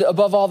ascended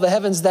above all the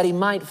heavens that he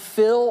might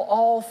fill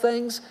all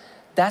things,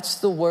 that's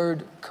the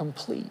word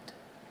complete.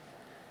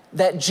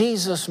 That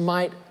Jesus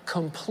might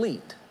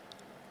complete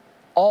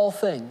all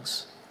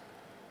things.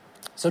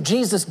 So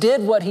Jesus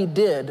did what he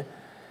did,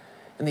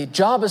 and the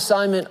job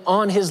assignment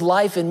on his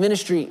life and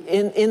ministry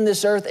in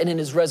this earth and in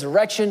his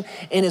resurrection,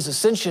 in his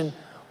ascension,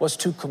 was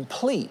to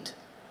complete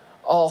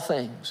all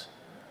things.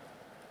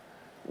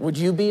 Would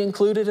you be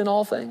included in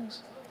all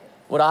things?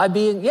 Would I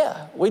be?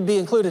 Yeah, we'd be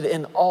included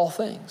in all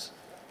things.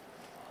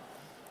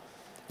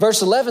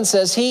 Verse 11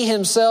 says, he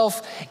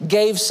himself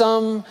gave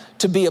some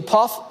to be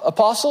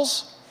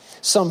apostles,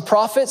 some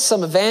prophets,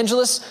 some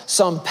evangelists,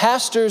 some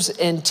pastors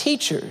and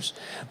teachers.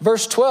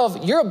 Verse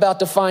 12, you're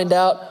about to find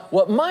out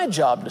what my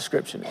job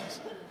description is.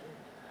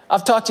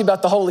 I've talked to you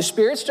about the Holy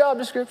Spirit's job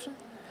description,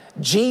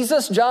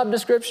 Jesus' job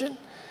description.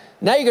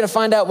 Now you're going to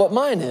find out what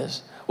mine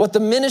is, what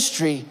the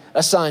ministry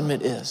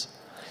assignment is.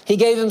 He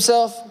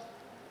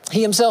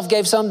himself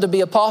gave some to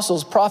be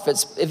apostles,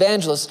 prophets,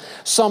 evangelists,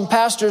 some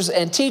pastors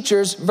and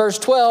teachers. Verse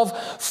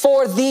 12,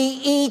 for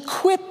the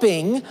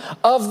equipping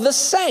of the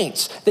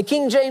saints. The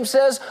King James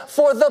says,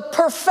 for the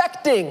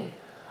perfecting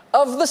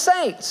of the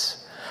saints.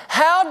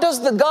 How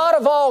does the God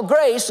of all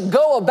grace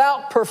go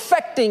about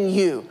perfecting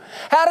you?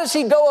 How does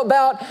he go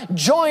about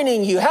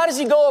joining you? How does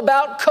he go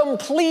about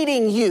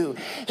completing you?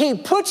 He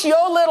puts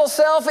your little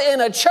self in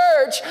a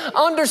church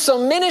under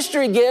some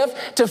ministry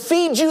gift to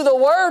feed you the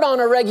word on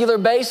a regular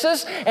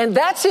basis, and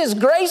that's his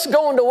grace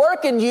going to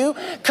work in you,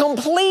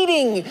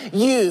 completing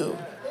you,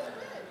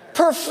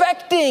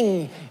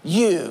 perfecting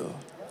you.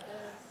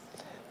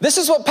 This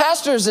is what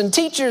pastors and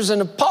teachers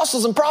and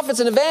apostles and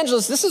prophets and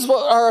evangelists, this is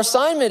what our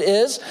assignment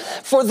is,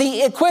 for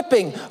the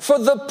equipping, for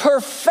the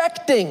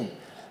perfecting.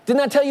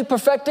 Didn't I tell you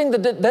perfecting, the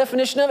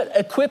definition of it?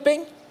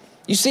 Equipping.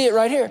 You see it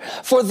right here.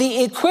 For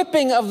the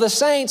equipping of the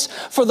saints,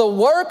 for the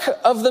work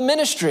of the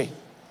ministry.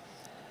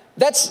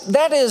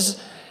 That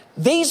is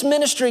these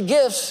ministry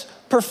gifts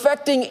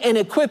perfecting and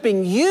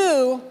equipping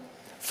you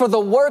for the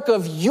work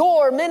of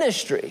your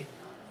ministry.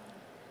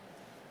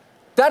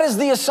 That is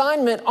the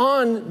assignment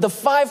on the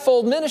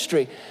fivefold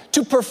ministry,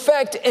 to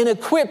perfect and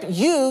equip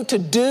you to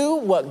do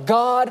what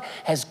God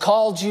has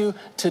called you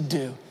to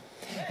do.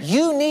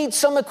 You need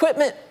some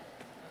equipment.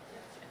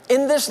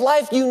 In this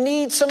life, you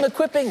need some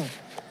equipping.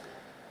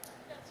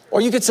 Or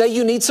you could say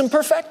you need some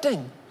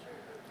perfecting.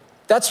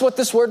 That's what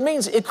this word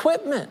means,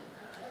 equipment.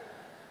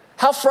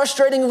 How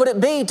frustrating would it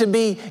be to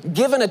be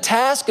given a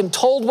task and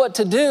told what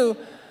to do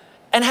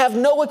and have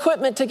no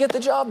equipment to get the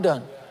job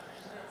done?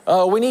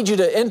 We need you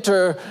to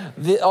enter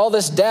all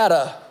this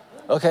data.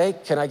 Okay,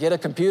 can I get a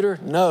computer?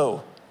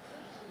 No.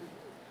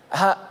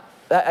 I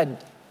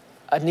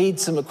need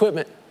some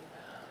equipment.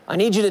 I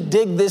need you to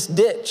dig this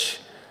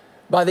ditch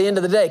by the end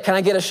of the day. Can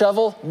I get a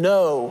shovel?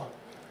 No.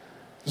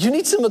 You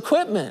need some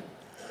equipment.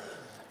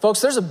 Folks,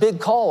 there's a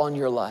big call on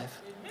your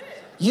life.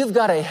 You've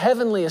got a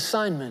heavenly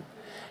assignment,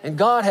 and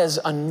God has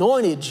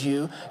anointed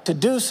you to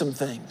do some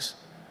things.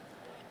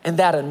 And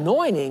that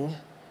anointing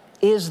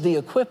is the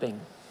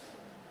equipping.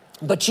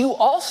 But you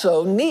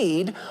also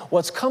need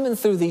what's coming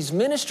through these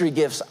ministry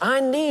gifts. I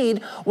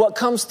need what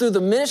comes through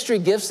the ministry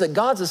gifts that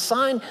God's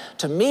assigned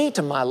to me,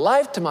 to my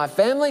life, to my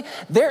family.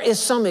 There is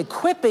some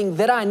equipping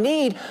that I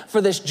need for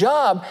this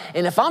job.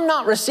 And if I'm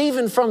not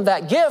receiving from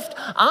that gift,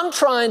 I'm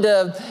trying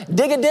to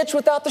dig a ditch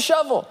without the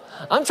shovel.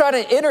 I'm trying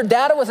to enter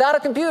data without a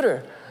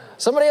computer.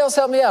 Somebody else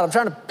help me out. I'm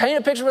trying to paint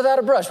a picture without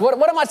a brush.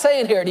 What am I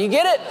saying here? Do you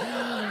get it?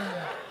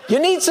 You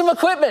need some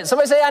equipment.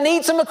 Somebody say, I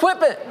need some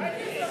equipment.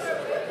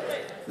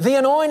 The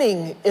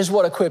anointing is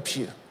what equips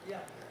you,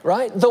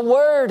 right? The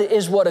word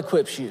is what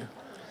equips you.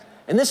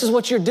 And this is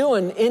what you're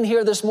doing in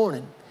here this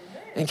morning,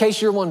 in case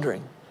you're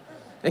wondering.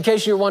 In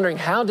case you're wondering,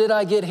 how did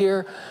I get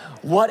here?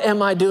 What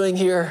am I doing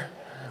here?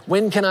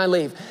 When can I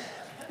leave?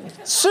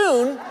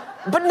 Soon,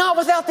 but not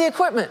without the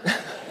equipment.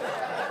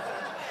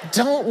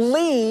 Don't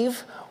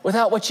leave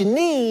without what you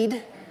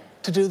need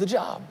to do the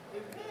job.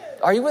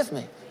 Are you with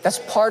me? That's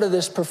part of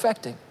this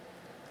perfecting.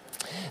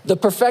 The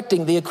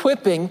perfecting, the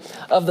equipping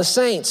of the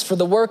saints for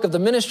the work of the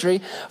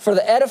ministry, for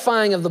the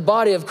edifying of the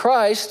body of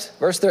Christ,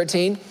 verse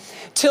 13,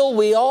 till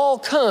we all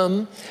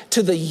come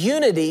to the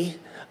unity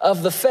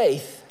of the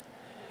faith.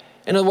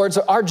 In other words,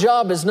 our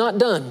job is not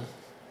done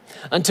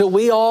until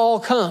we all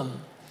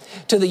come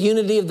to the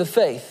unity of the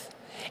faith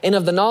and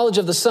of the knowledge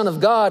of the Son of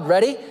God,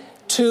 ready?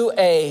 To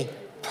a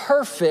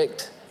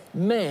perfect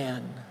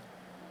man.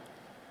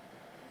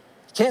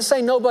 Can't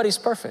say nobody's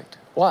perfect.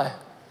 Why?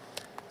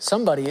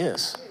 Somebody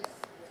is.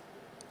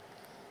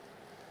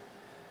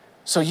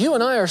 So you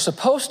and I are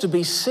supposed to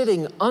be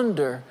sitting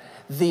under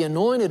the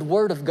anointed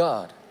word of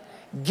God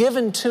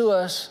given to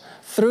us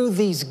through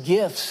these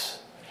gifts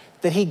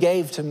that he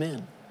gave to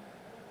men.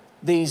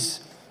 These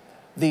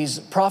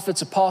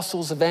prophets,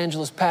 apostles,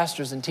 evangelists,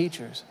 pastors, and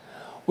teachers.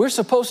 We're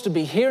supposed to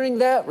be hearing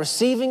that,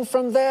 receiving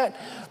from that,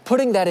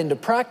 putting that into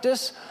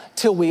practice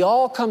till we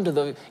all come to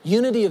the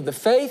unity of the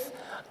faith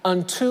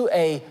unto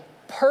a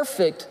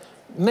perfect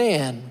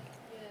man.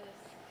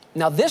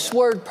 Now this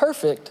word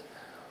perfect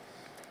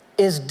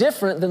is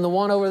different than the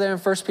one over there in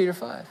 1 Peter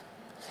 5.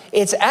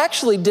 It's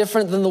actually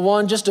different than the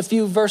one just a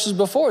few verses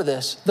before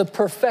this, the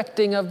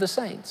perfecting of the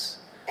saints.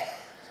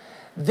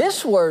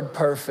 This word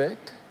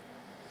perfect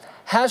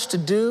has to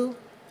do,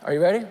 are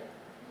you ready?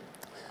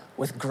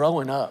 With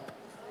growing up.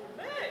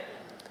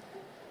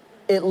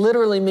 It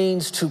literally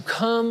means to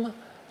come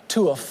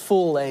to a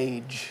full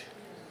age,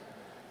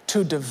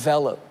 to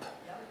develop.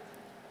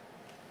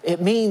 It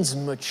means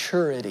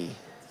maturity.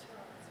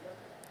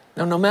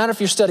 Now, no matter if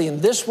you're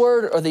studying this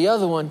word or the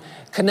other one,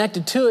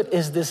 connected to it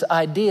is this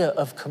idea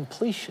of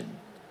completion,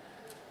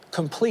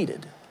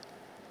 completed.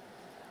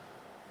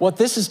 What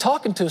this is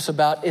talking to us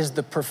about is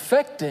the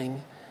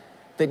perfecting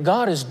that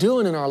God is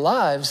doing in our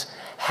lives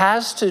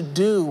has to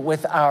do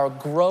with our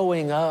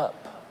growing up,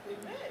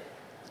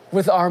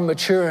 with our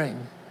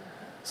maturing.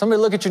 Somebody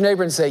look at your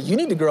neighbor and say, you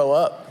need to grow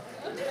up.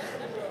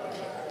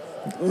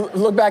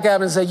 Look back at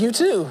him and say, you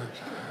too.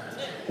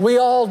 We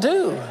all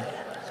do.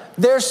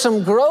 There's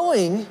some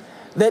growing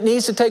that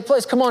needs to take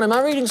place. Come on, am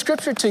I reading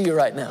scripture to you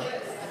right now?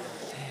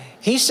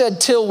 He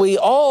said, till we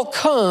all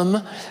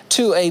come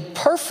to a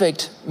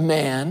perfect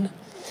man,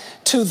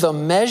 to the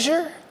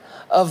measure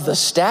of the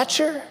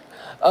stature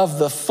of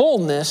the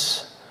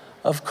fullness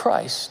of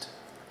Christ.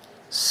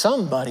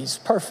 Somebody's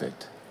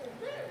perfect.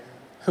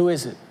 Who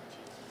is it?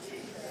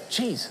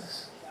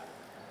 Jesus.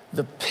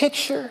 The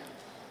picture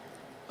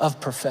of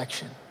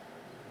perfection.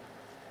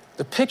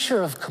 The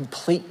picture of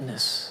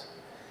completeness.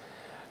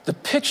 The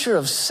picture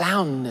of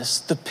soundness,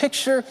 the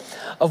picture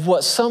of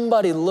what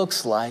somebody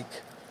looks like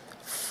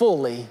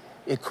fully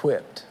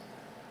equipped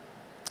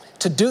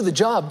to do the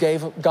job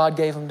God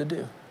gave them to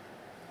do.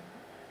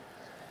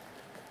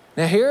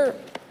 Now here's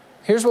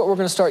what we're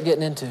going to start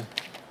getting into.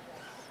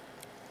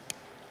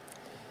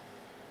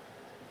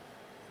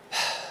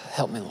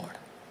 Help me, Lord.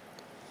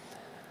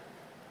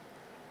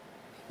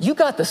 You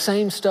got the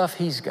same stuff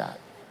he's got.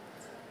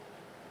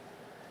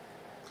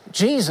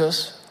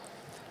 Jesus,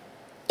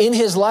 in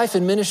his life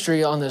and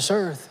ministry on this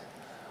earth,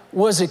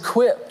 was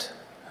equipped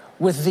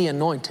with the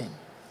anointing.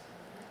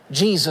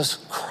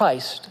 Jesus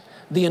Christ,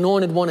 the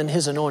anointed one in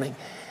his anointing.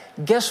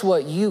 Guess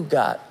what you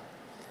got?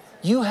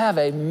 You have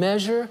a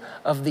measure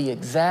of the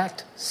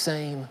exact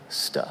same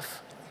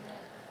stuff.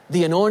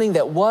 The anointing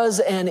that was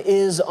and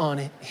is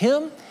on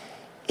him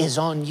is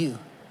on you.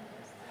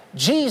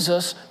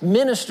 Jesus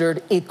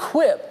ministered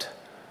equipped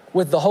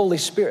with the Holy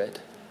Spirit.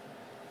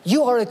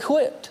 You are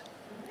equipped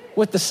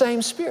with the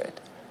same Spirit.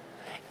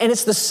 And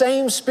it's the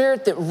same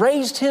Spirit that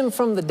raised him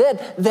from the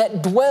dead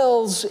that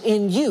dwells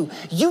in you.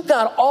 You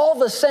got all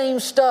the same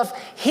stuff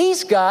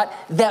he's got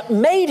that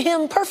made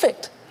him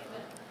perfect.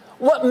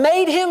 What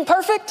made him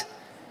perfect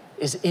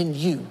is in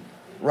you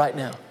right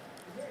now.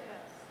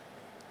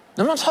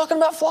 I'm not talking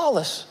about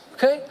flawless,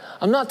 okay?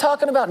 I'm not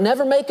talking about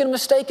never making a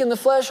mistake in the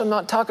flesh. I'm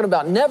not talking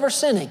about never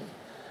sinning.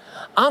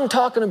 I'm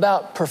talking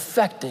about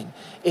perfecting,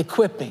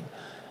 equipping,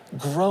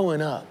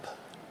 growing up.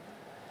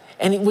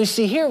 And we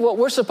see here what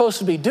we're supposed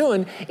to be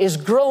doing is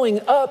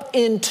growing up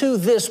into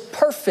this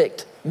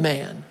perfect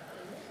man,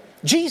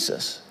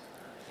 Jesus,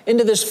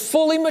 into this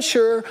fully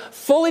mature,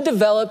 fully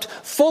developed,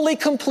 fully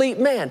complete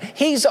man.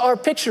 He's our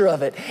picture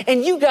of it.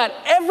 And you got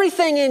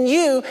everything in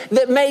you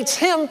that makes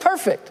him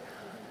perfect.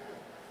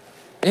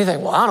 And you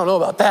think, well, I don't know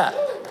about that.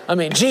 I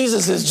mean,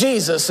 Jesus is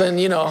Jesus, and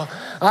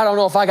I don't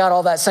know if I got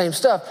all that same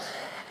stuff.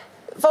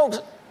 Folks,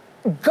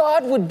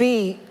 God would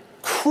be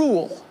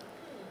cruel.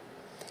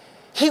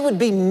 He would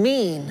be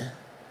mean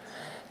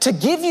to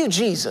give you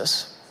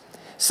Jesus,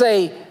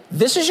 say,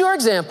 this is your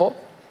example,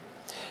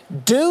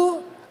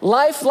 do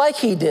life like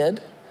he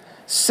did,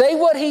 say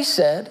what he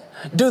said,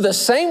 do the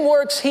same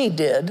works he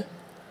did,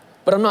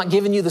 but I'm not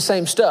giving you the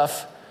same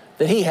stuff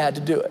that he had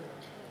to do it.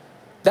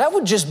 That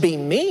would just be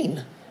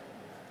mean.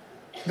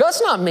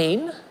 God's not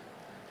mean.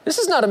 This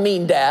is not a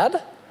mean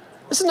dad.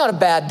 This is not a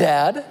bad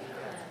dad.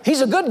 He's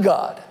a good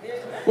God,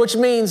 which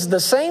means the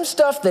same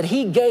stuff that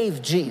he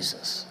gave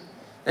Jesus.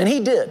 And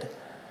he did.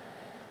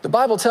 The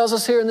Bible tells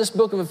us here in this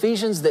book of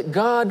Ephesians that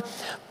God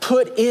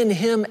put in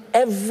him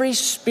every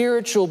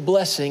spiritual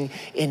blessing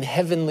in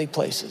heavenly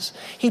places.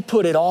 He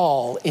put it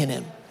all in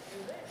him.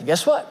 And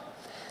guess what?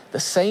 The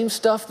same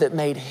stuff that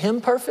made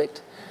him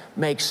perfect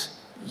makes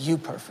you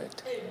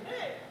perfect.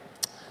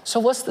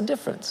 So what's the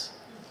difference?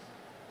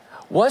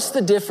 What's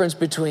the difference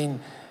between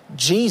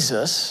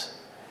Jesus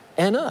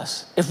and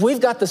us? If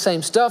we've got the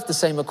same stuff, the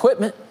same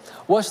equipment,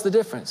 what's the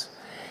difference?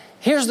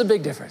 Here's the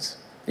big difference.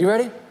 You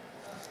ready?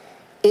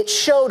 It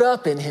showed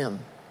up in him.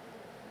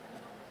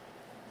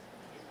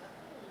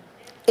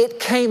 It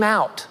came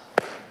out.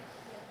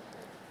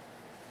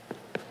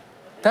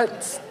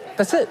 That's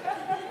it.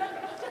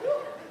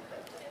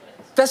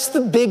 That's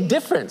the big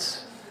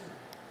difference.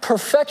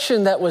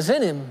 Perfection that was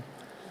in him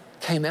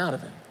came out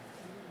of him.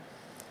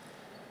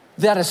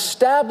 That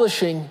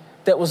establishing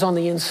that was on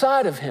the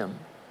inside of him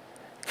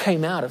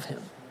came out of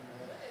him.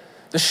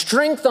 The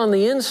strength on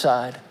the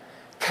inside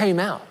came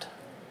out.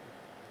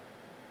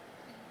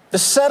 The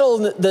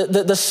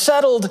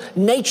settled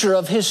nature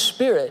of his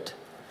spirit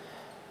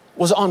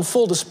was on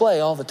full display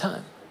all the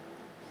time.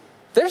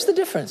 There's the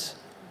difference.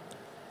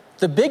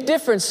 The big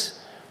difference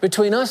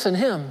between us and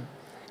him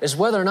is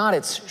whether or not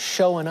it's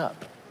showing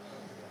up.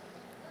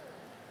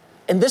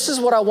 And this is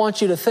what I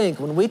want you to think.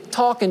 When we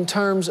talk in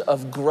terms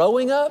of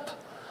growing up,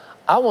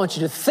 I want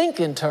you to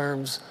think in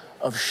terms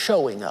of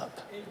showing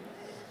up.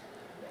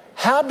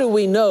 How do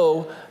we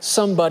know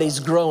somebody's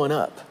growing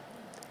up?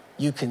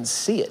 You can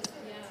see it.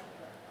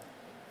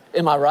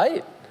 Am I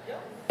right?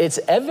 It's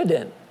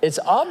evident. It's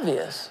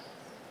obvious.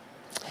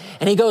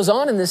 And he goes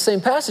on in this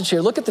same passage here.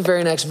 Look at the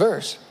very next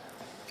verse.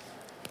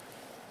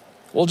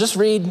 We'll just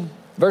read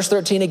verse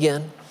 13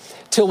 again.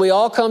 Till we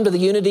all come to the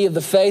unity of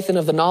the faith and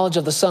of the knowledge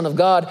of the Son of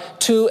God,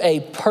 to a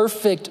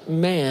perfect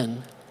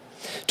man,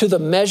 to the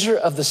measure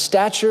of the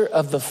stature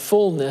of the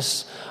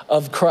fullness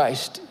of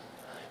Christ.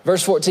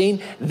 Verse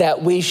 14,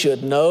 that we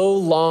should no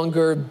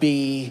longer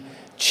be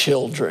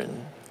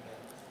children.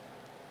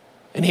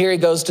 And here he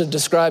goes to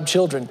describe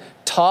children,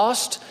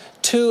 tossed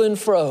to and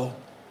fro,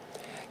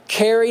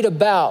 carried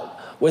about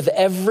with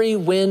every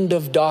wind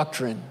of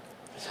doctrine,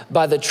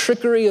 by the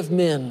trickery of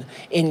men,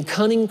 in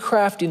cunning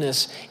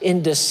craftiness,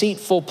 in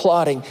deceitful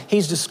plotting.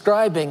 He's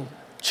describing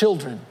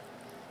children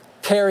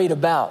carried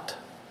about.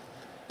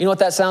 You know what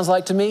that sounds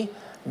like to me?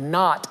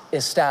 Not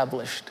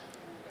established,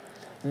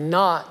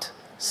 not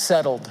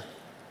settled.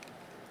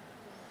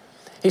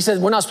 He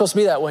said, we're not supposed to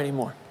be that way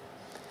anymore.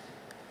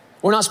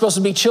 We're not supposed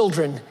to be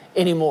children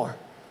anymore.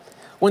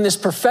 When this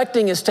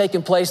perfecting is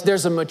taking place,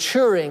 there's a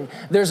maturing,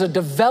 there's a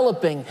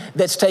developing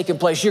that's taking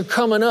place. You're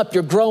coming up,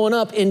 you're growing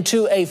up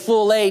into a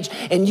full age,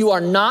 and you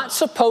are not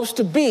supposed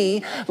to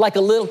be like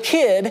a little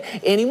kid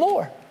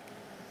anymore.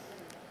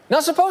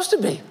 Not supposed to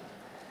be.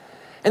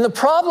 And the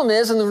problem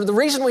is, and the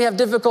reason we have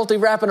difficulty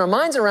wrapping our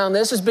minds around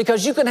this is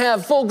because you can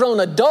have full-grown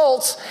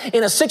adults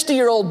in a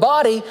 60-year-old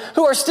body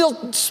who are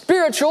still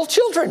spiritual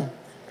children.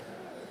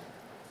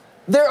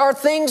 There are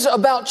things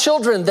about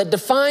children that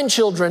define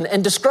children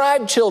and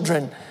describe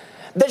children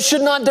that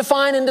should not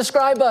define and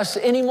describe us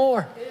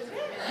anymore.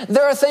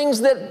 There are things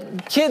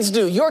that kids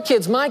do, your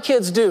kids, my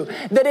kids do,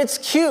 that it's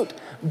cute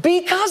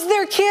because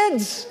they're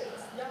kids.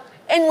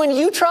 And when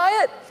you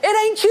try it,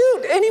 it ain't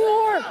cute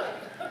anymore.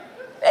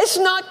 It's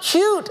not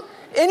cute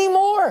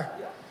anymore.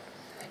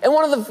 And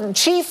one of the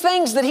chief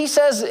things that he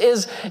says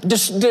is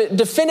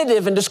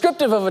definitive and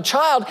descriptive of a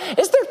child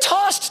is they're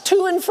tossed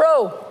to and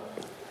fro.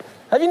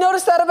 Have you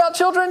noticed that about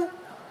children?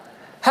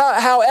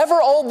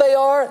 However old they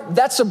are,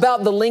 that's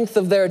about the length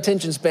of their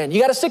attention span.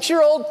 You got a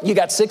 6-year-old, you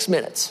got 6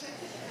 minutes.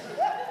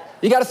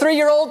 You got a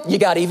 3-year-old, you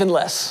got even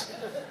less,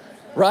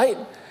 right?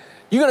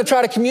 You're going to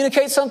try to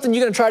communicate something,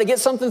 you're going to try to get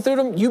something through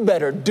them, you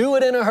better do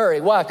it in a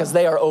hurry. Why? Because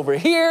they are over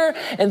here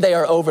and they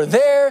are over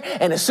there.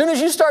 And as soon as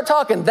you start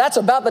talking, that's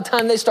about the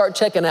time they start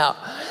checking out.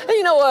 And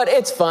you know what?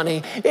 It's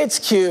funny, it's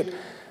cute,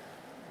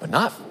 but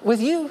not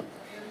with you.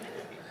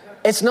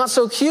 It's not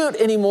so cute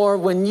anymore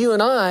when you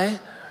and I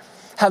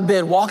have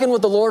been walking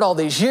with the Lord all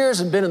these years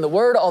and been in the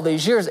Word all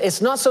these years. It's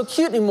not so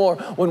cute anymore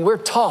when we're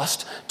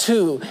tossed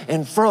to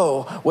and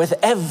fro with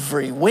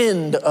every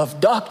wind of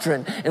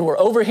doctrine. And we're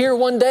over here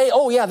one day,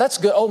 oh yeah, that's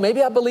good. Oh,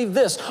 maybe I believe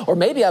this, or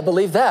maybe I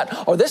believe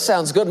that, or this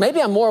sounds good.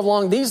 Maybe I'm more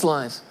along these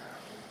lines.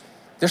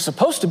 There's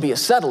supposed to be a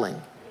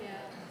settling.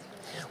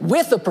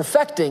 With the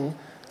perfecting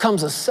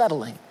comes a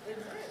settling.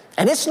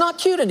 And it's not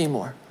cute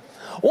anymore.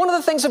 One of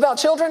the things about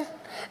children,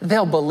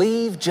 they'll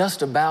believe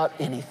just about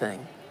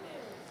anything.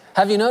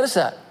 Have you noticed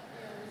that?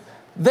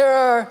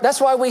 That's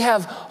why we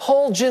have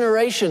whole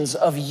generations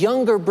of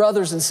younger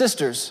brothers and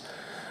sisters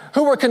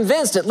who were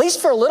convinced, at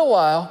least for a little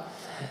while,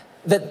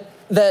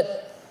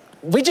 that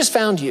we just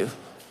found you,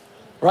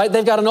 right?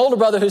 They've got an older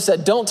brother who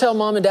said, don't tell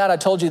mom and dad I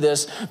told you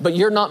this, but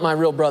you're not my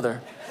real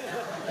brother.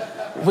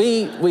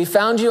 We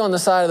found you on the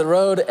side of the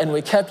road and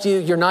we kept you.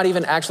 You're not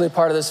even actually a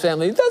part of this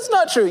family. That's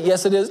not true.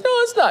 Yes, it is. No,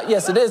 it's not.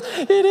 Yes, it is.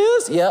 It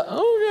is. Yeah,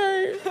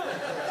 okay.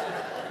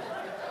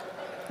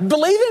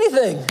 Believe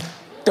anything.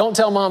 Don't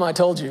tell mom I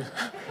told you.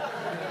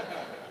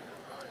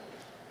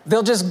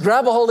 They'll just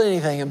grab a hold of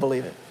anything and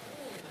believe it.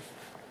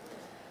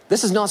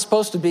 This is not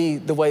supposed to be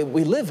the way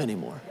we live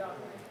anymore.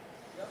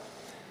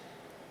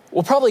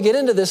 We'll probably get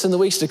into this in the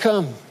weeks to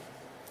come.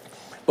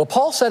 But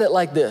Paul said it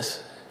like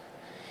this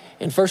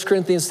in 1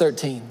 Corinthians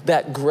 13,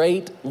 that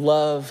great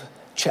love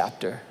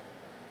chapter.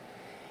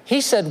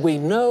 He said, we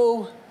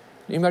know,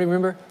 anybody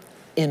remember?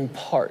 In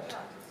part.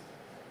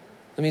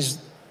 That means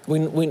we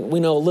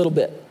know a little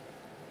bit.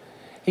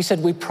 He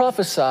said, we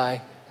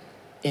prophesy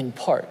in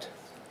part.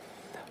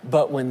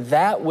 But when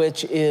that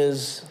which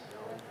is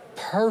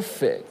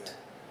perfect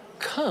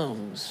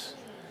comes,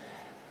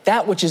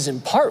 that which is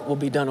in part will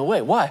be done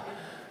away. Why?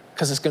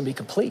 Because it's going to be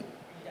complete.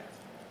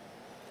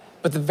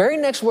 But the very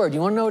next word,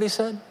 you want to know what he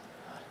said?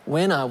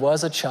 When I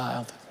was a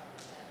child.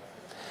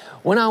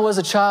 When I was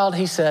a child,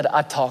 he said,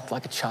 I talked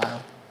like a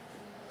child.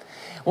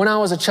 When I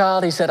was a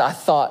child, he said, I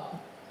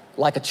thought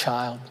like a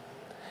child.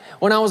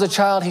 When I was a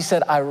child, he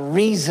said, I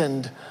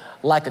reasoned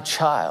like a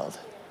child.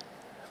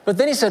 But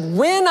then he said,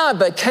 when I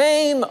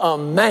became a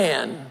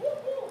man,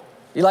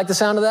 you like the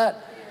sound of that?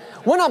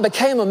 When I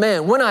became a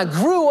man, when I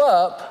grew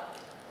up,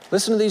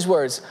 listen to these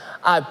words,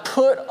 I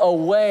put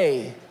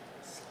away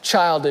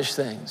childish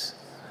things.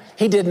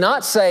 He did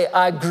not say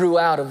I grew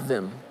out of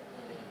them.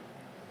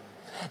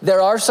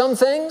 There are some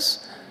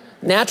things,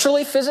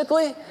 naturally,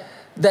 physically,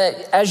 that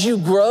as you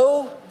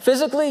grow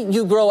physically,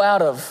 you grow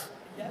out of.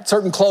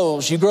 Certain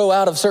clothes, you grow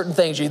out of certain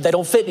things. They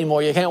don't fit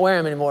anymore. You can't wear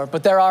them anymore.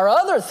 But there are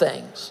other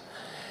things.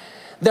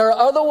 There are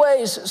other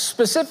ways,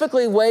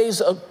 specifically ways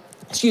of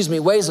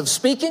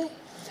speaking,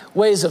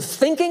 ways of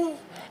thinking,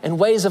 and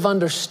ways of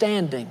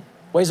understanding,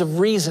 ways of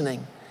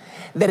reasoning,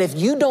 that if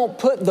you don't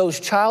put those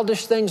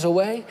childish things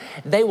away,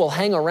 they will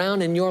hang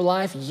around in your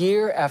life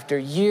year after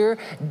year,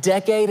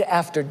 decade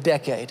after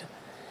decade.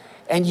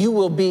 And you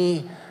will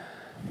be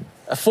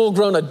a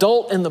full-grown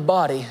adult in the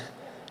body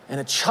and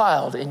a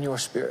child in your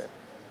spirit.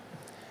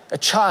 A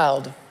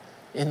child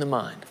in the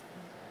mind.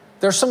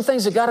 There are some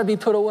things that got to be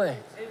put away.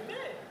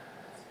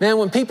 Man,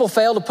 when people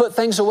fail to put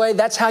things away,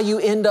 that's how you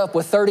end up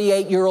with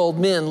 38-year-old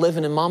men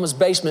living in mama's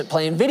basement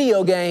playing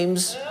video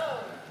games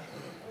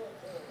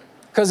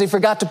because he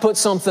forgot to put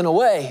something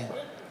away.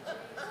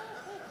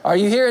 Are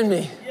you hearing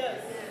me?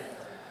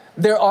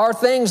 There are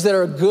things that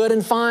are good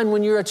and fine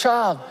when you're a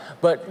child,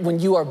 but when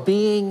you are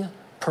being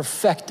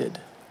perfected,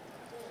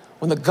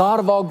 when the God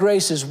of all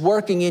grace is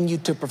working in you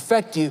to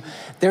perfect you,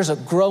 there's a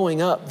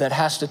growing up that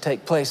has to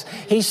take place.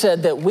 He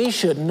said that we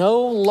should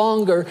no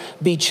longer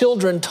be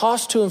children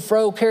tossed to and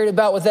fro, carried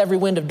about with every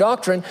wind of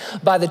doctrine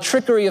by the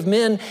trickery of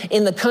men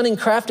in the cunning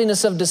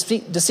craftiness of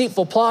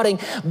deceitful plotting,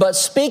 but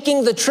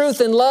speaking the truth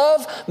in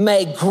love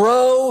may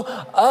grow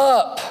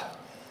up.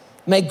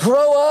 May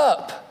grow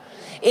up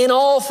in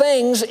all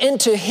things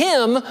into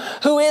him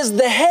who is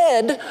the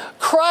head,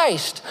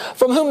 Christ,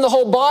 from whom the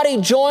whole body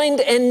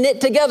joined and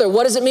knit together.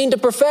 What does it mean to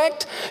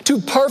perfect?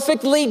 To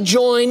perfectly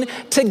join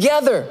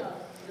together.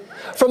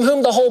 From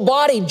whom the whole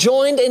body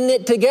joined and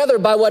knit together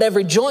by what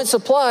every joint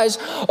supplies,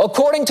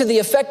 according to the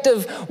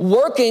effective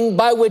working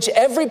by which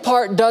every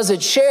part does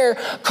its share,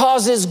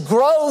 causes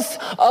growth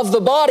of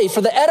the body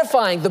for the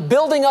edifying, the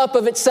building up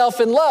of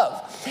itself in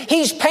love.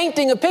 He's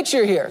painting a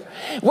picture here.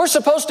 We're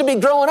supposed to be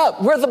growing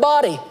up. We're the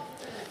body.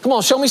 Come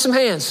on, show me some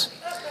hands.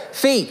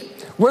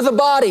 Feet. We're the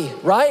body,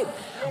 right?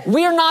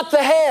 We're not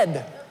the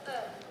head.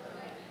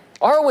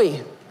 Are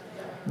we?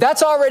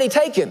 That's already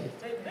taken.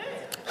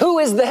 Who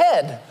is the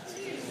head?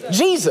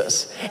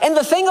 Jesus. And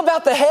the thing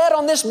about the head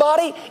on this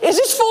body is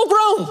it's full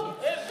grown.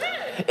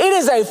 It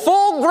is a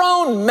full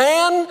grown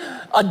man,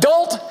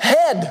 adult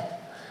head.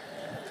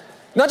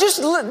 Now just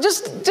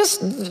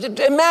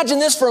imagine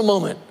this for a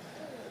moment.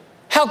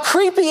 how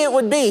creepy it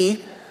would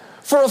be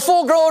for a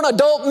full-grown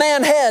adult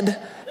man head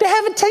to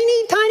have a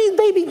teeny tiny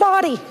baby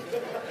body.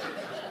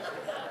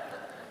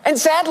 And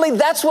sadly,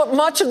 that's what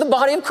much of the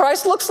body of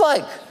Christ looks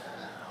like.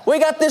 We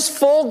got this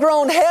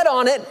full-grown head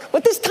on it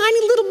with this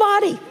tiny little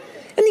body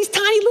and these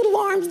tiny little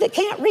arms that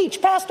can't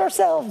reach past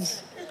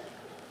ourselves.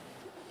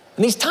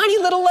 And these tiny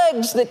little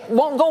legs that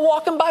won't go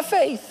walking by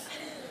faith.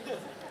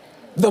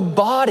 The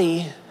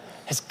body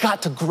has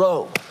got to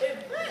grow.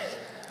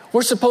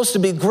 We're supposed to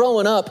be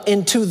growing up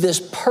into this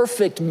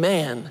perfect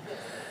man,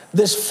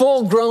 this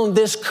full-grown,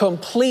 this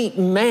complete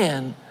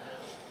man,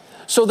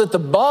 so that the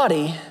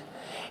body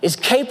is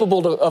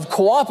capable of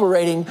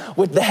cooperating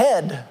with the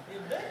head.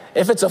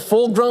 If it's a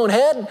full-grown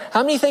head,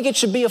 how many think it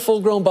should be a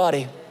full-grown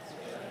body?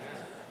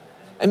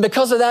 And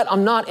because of that,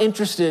 I'm not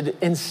interested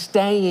in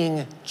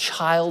staying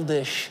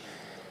childish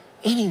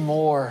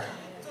anymore.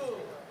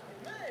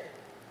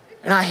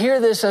 And I hear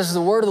this as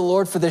the word of the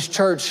Lord for this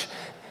church,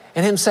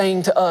 and him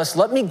saying to us,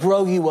 let me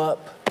grow you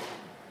up.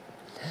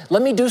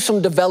 Let me do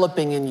some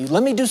developing in you.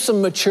 Let me do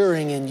some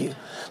maturing in you.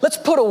 Let's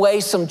put away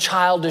some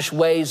childish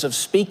ways of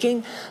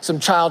speaking, some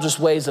childish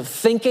ways of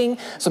thinking,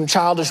 some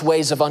childish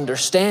ways of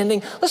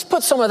understanding. Let's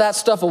put some of that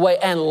stuff away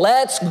and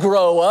let's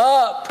grow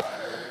up.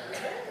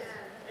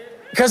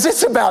 Because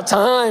it's about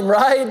time,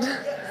 right?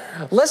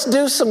 Let's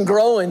do some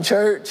growing,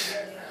 church.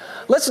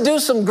 Let's do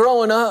some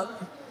growing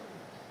up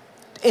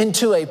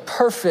into a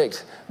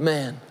perfect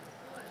man.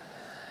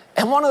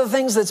 And one of the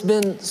things that's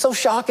been so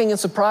shocking and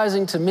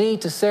surprising to me,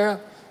 to Sarah,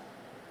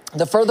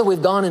 the further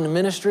we've gone into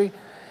ministry,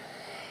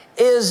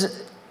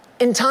 is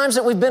in times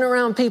that we've been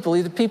around people,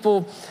 either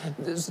people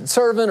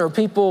serving or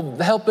people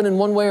helping in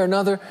one way or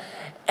another,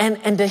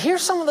 and to hear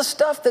some of the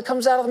stuff that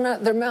comes out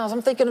of their mouths.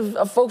 I'm thinking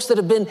of folks that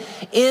have been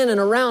in and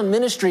around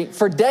ministry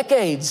for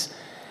decades,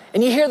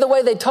 and you hear the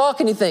way they talk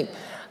and you think,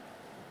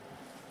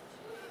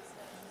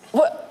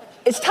 what?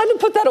 It's time to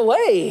put that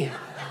away.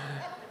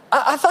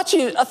 I thought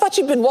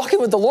you'd been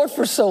walking with the Lord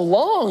for so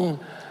long.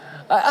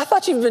 I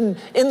thought you've been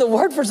in the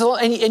Word for so long,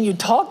 and you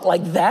talk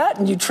like that,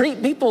 and you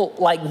treat people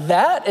like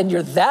that, and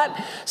you're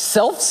that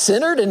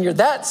self-centered, and you're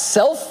that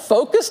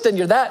self-focused, and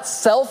you're that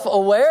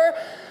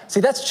self-aware. See,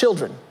 that's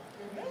children.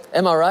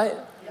 Am I right?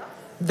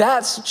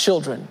 That's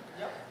children.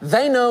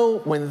 They know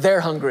when they're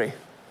hungry,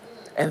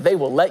 and they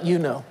will let you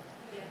know.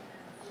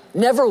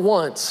 Never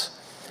once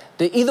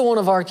did either one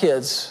of our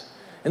kids,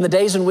 in the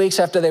days and weeks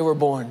after they were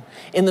born,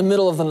 in the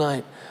middle of the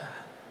night,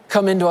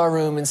 come into our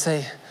room and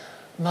say,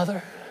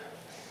 Mother,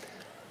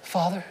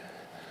 Father,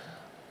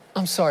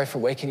 I'm sorry for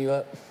waking you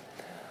up.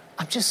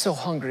 I'm just so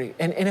hungry.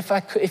 And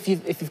if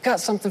you've got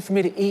something for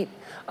me to eat,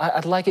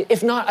 I'd like it.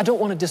 If not, I don't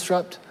want to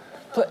disrupt.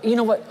 But you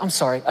know what? I'm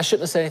sorry. I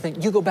shouldn't have said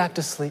anything. You go back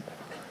to sleep.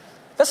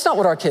 That's not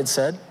what our kids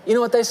said. You know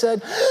what they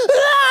said? I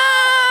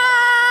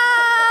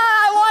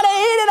want to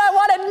eat it. I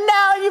want it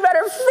now. You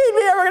better feed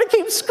me. We're going to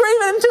keep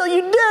screaming until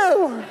you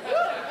do.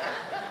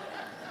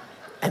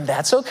 And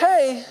that's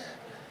okay,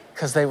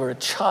 because they were a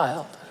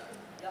child.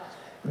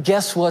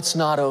 Guess what's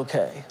not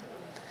okay?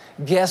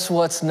 Guess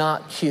what's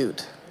not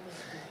cute?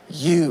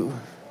 You,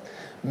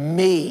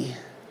 me,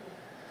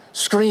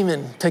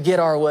 screaming to get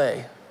our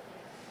way.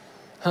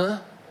 Huh?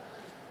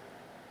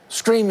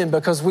 Screaming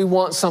because we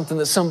want something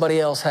that somebody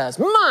else has.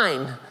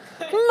 Mine,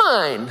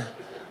 mine,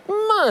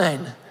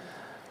 mine.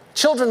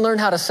 Children learn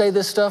how to say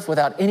this stuff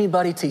without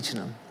anybody teaching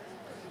them.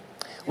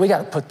 We got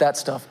to put that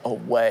stuff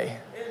away.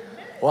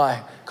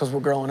 Why? Because we're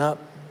growing up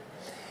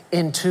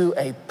into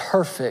a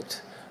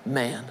perfect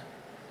man.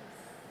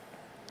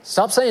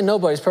 Stop saying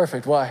nobody's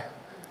perfect. Why?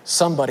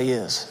 Somebody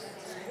is.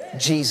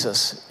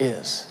 Jesus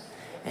is.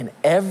 And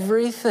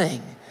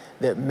everything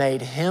that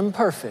made him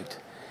perfect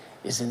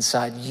is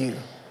inside you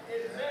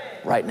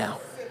right now.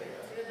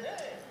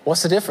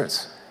 What's the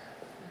difference?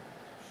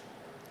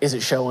 Is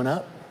it showing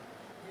up?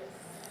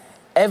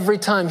 Every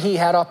time he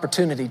had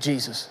opportunity,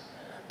 Jesus,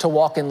 to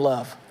walk in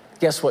love,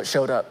 guess what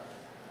showed up?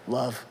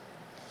 Love.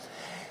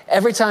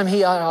 Every time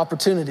he had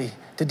opportunity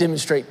to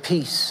demonstrate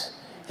peace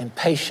and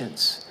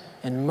patience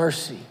and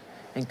mercy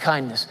and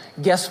kindness,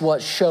 guess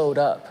what showed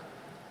up?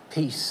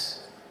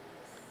 Peace,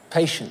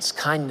 patience,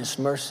 kindness,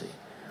 mercy.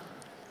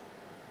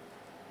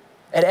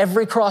 At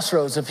every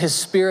crossroads of his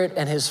spirit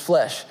and his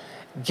flesh,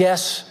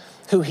 guess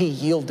who he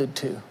yielded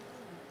to?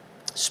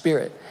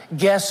 Spirit.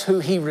 Guess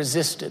who he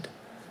resisted?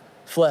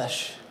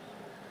 Flesh.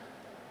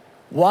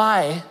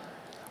 Why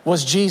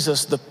was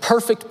Jesus the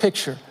perfect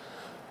picture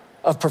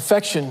of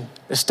perfection,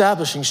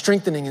 establishing,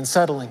 strengthening, and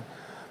settling?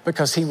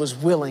 Because he was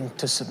willing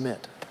to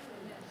submit.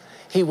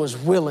 He was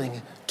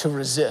willing to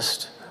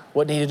resist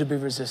what needed to be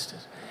resisted.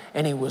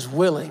 And he was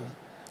willing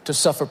to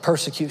suffer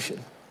persecution.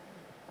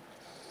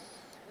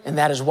 And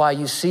that is why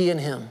you see in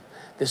him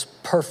this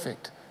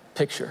perfect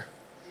picture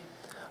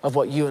of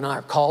what you and I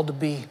are called to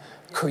be,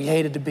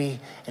 created to be,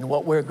 and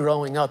what we're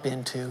growing up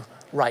into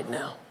right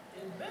now.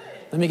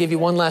 Let me give you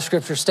one last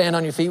scripture. Stand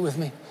on your feet with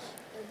me.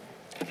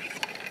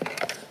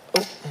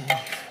 Oh.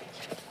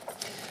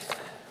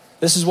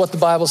 This is what the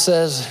Bible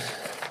says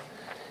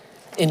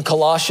in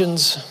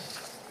Colossians.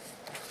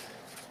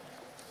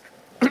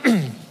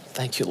 Thank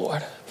Thank you,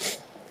 Lord.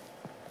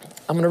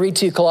 I'm going to read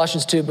to you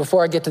Colossians 2.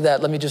 Before I get to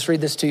that, let me just read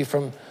this to you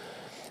from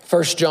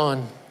 1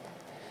 John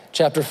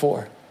chapter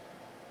 4.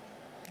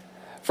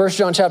 1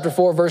 John chapter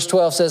 4, verse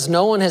 12 says,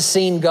 no one has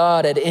seen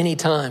God at any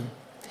time.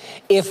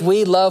 If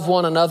we love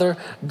one another,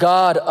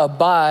 God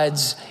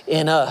abides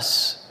in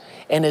us,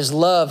 and his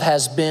love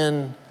has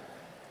been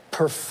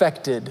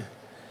perfected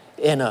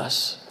in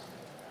us.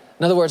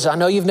 In other words, I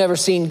know you've never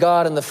seen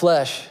God in the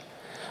flesh,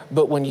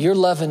 but when you're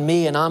loving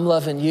me and I'm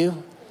loving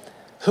you,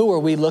 who are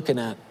we looking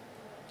at?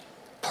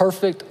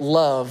 Perfect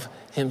love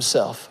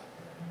himself.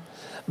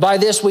 By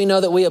this we know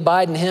that we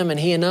abide in him and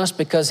he in us,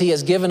 because he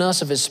has given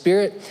us of his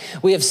Spirit.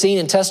 We have seen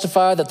and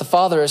testified that the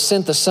Father has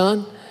sent the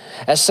Son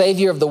as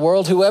Savior of the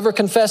world. Whoever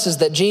confesses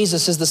that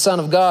Jesus is the Son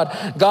of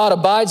God, God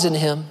abides in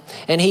him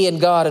and he in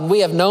God. And we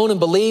have known and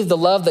believed the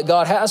love that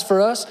God has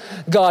for us.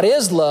 God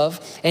is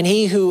love, and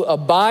he who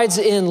abides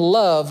in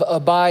love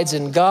abides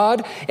in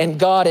God, and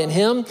God in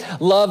him.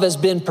 Love has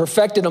been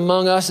perfected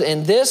among us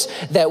in this,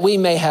 that we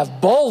may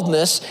have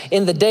boldness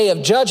in the day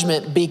of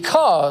judgment,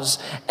 because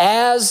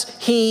as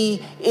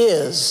he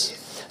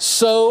is,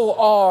 so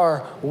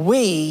are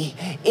we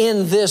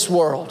in this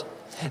world.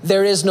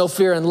 There is no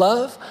fear in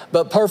love,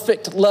 but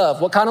perfect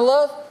love. What kind of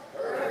love?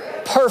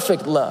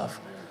 Perfect love.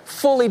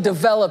 Fully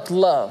developed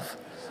love.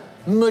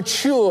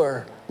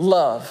 Mature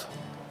love.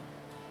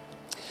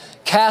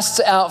 Casts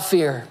out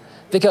fear,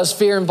 because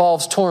fear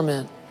involves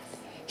torment.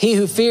 He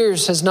who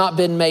fears has not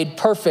been made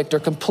perfect or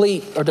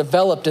complete or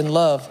developed in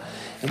love.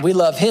 And we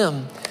love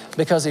him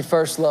because he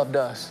first loved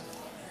us.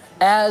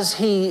 As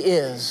he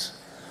is,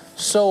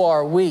 so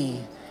are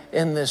we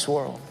in this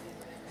world.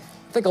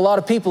 I think a lot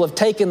of people have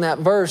taken that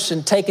verse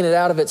and taken it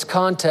out of its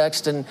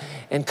context and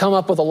come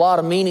up with a lot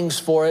of meanings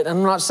for it.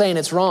 I'm not saying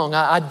it's wrong.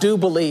 I do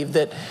believe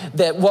that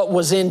what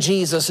was in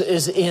Jesus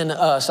is in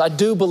us. I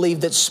do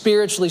believe that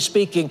spiritually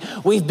speaking,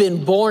 we've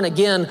been born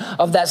again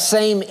of that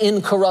same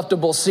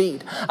incorruptible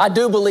seed. I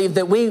do believe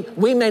that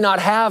we may not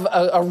have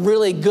a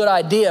really good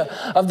idea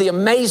of the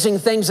amazing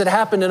things that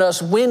happened in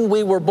us when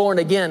we were born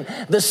again,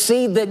 the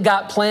seed that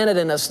got planted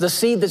in us, the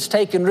seed that's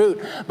taken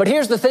root. But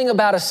here's the thing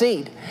about a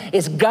seed.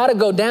 It's got to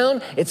go down.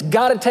 It's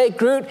got to take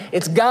root.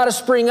 It's got to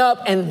spring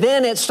up, and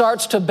then it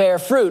starts to bear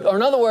fruit. Or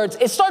in other words,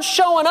 it starts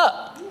showing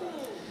up.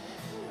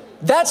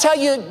 That's how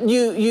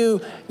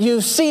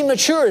you see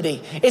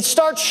maturity. It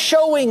starts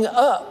showing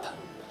up.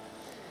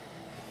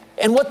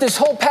 And what this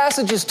whole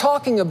passage is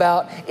talking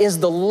about is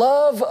the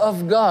love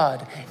of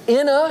God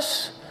in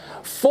us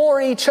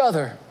for each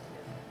other.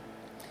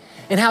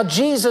 And how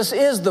Jesus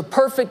is the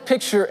perfect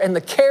picture and the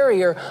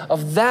carrier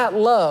of that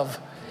love.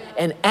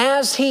 And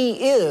as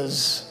he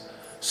is,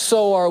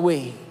 so are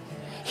we.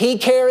 He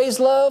carries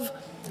love,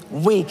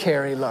 we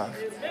carry love.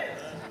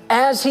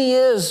 As he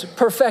is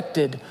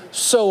perfected,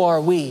 so are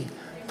we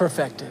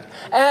perfected.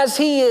 As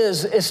he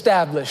is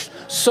established,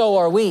 so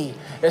are we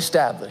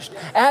established.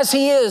 As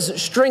he is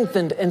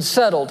strengthened and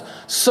settled,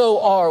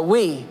 so are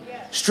we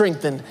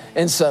strengthened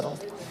and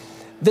settled.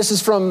 This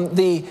is from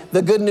the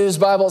Good News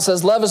Bible. It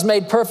says, love is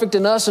made perfect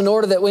in us in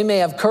order that we may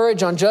have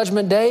courage on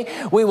judgment day.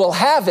 We will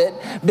have it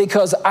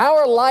because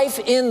our life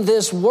in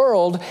this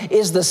world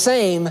is the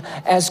same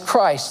as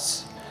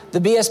Christ's.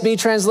 The BSB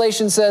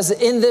translation says,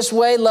 in this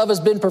way, love has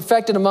been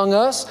perfected among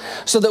us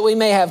so that we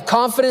may have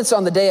confidence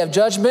on the day of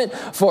judgment.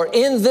 For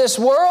in this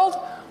world,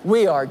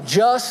 we are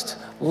just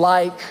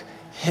like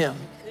him.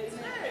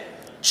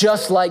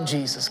 Just like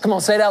Jesus. Come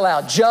on, say it out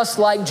loud. Just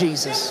like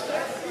Jesus.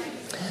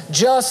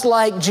 Just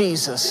like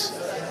Jesus.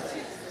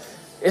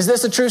 Is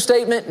this a true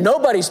statement?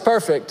 Nobody's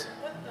perfect.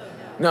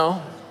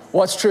 No.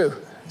 What's true?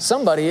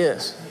 Somebody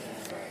is.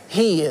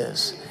 He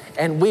is.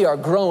 And we are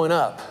growing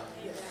up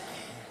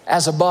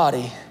as a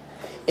body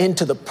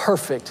into the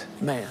perfect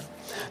man.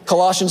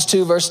 Colossians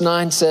 2 verse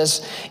 9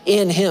 says,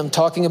 in him,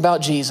 talking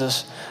about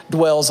Jesus,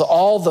 dwells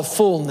all the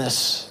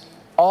fullness,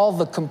 all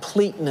the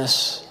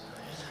completeness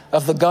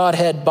of the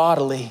Godhead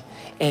bodily,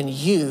 and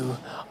you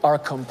are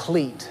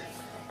complete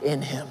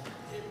in him.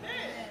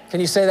 Can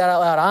you say that out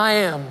loud? I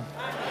am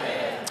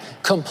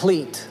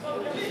complete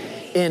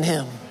in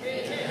him.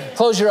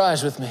 Close your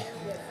eyes with me.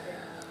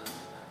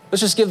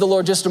 Let's just give the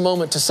Lord just a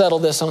moment to settle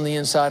this on the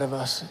inside of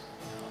us.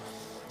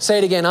 Say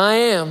it again. I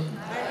am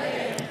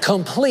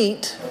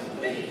complete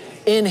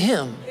in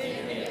him.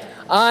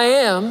 I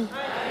am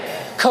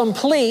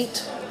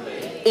complete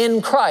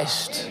in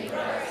Christ.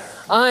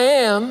 I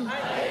am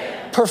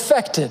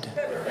perfected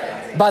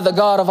by the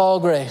God of all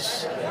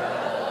grace.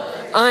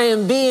 I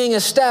am being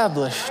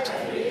established.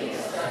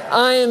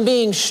 I am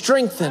being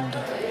strengthened.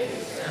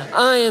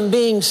 I am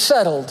being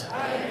settled.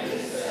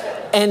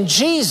 And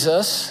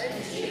Jesus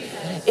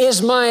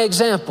is my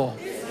example.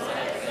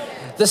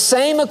 The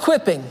same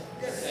equipping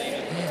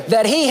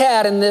that he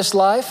had in this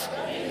life,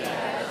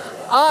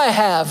 I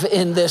have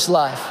in this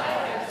life.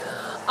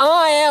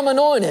 I am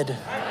anointed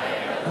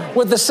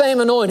with the same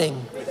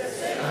anointing.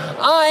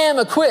 I am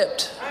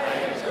equipped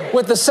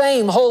with the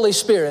same Holy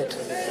Spirit.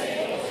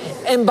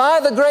 And by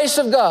the grace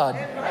of God,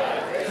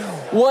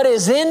 what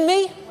is in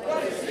me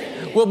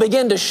will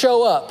begin to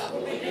show up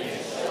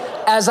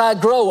as I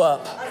grow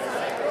up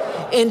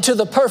into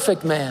the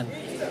perfect man,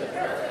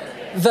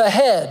 the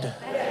head,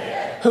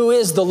 who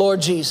is the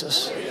Lord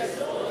Jesus.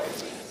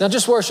 Now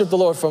just worship the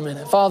Lord for a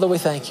minute. Father, we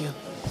thank you.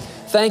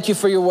 Thank you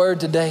for your word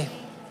today.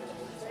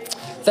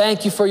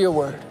 Thank you for your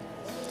word.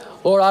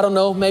 Lord, I don't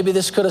know, maybe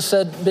this could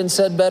have been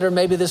said better.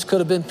 Maybe this could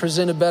have been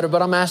presented better,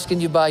 but I'm asking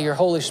you by your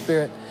Holy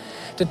Spirit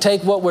to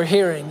take what we're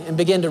hearing and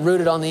begin to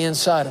root it on the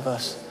inside of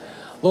us.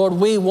 Lord,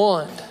 we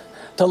want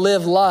to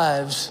live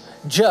lives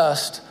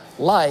just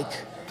like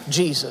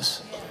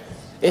Jesus.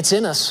 It's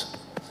in us.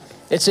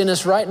 It's in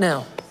us right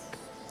now.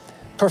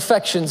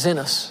 Perfection's in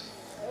us.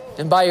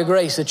 And by your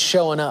grace, it's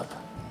showing up.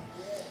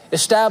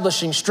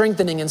 Establishing,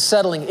 strengthening, and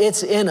settling,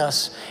 it's in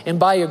us. And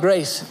by your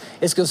grace,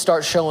 it's going to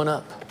start showing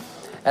up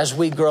as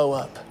we grow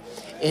up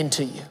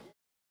into you.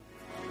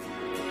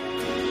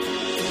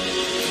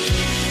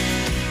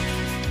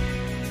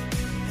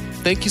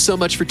 Thank you so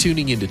much for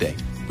tuning in today.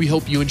 We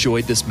hope you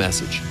enjoyed this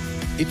message.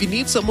 If you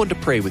need someone to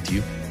pray with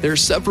you, there are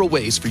several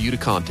ways for you to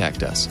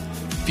contact us.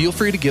 Feel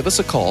free to give us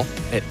a call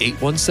at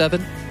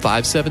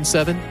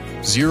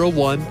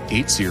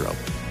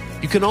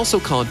 817-577-0180. You can also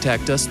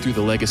contact us through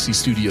the Legacy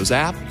Studios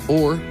app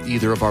or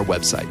either of our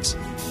websites.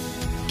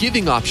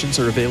 Giving options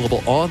are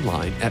available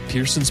online at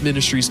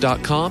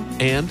pearsonsministries.com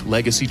and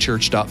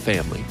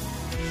legacychurch.family.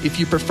 If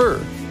you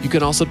prefer, you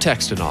can also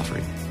text an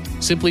offering.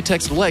 Simply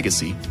text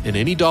Legacy and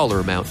any dollar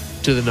amount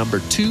to the number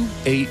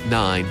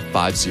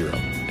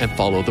 28950 and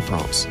follow the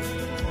prompts.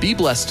 Be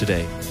blessed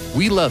today.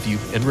 We love you,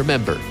 and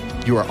remember,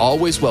 you are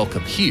always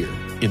welcome here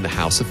in the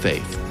House of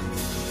Faith.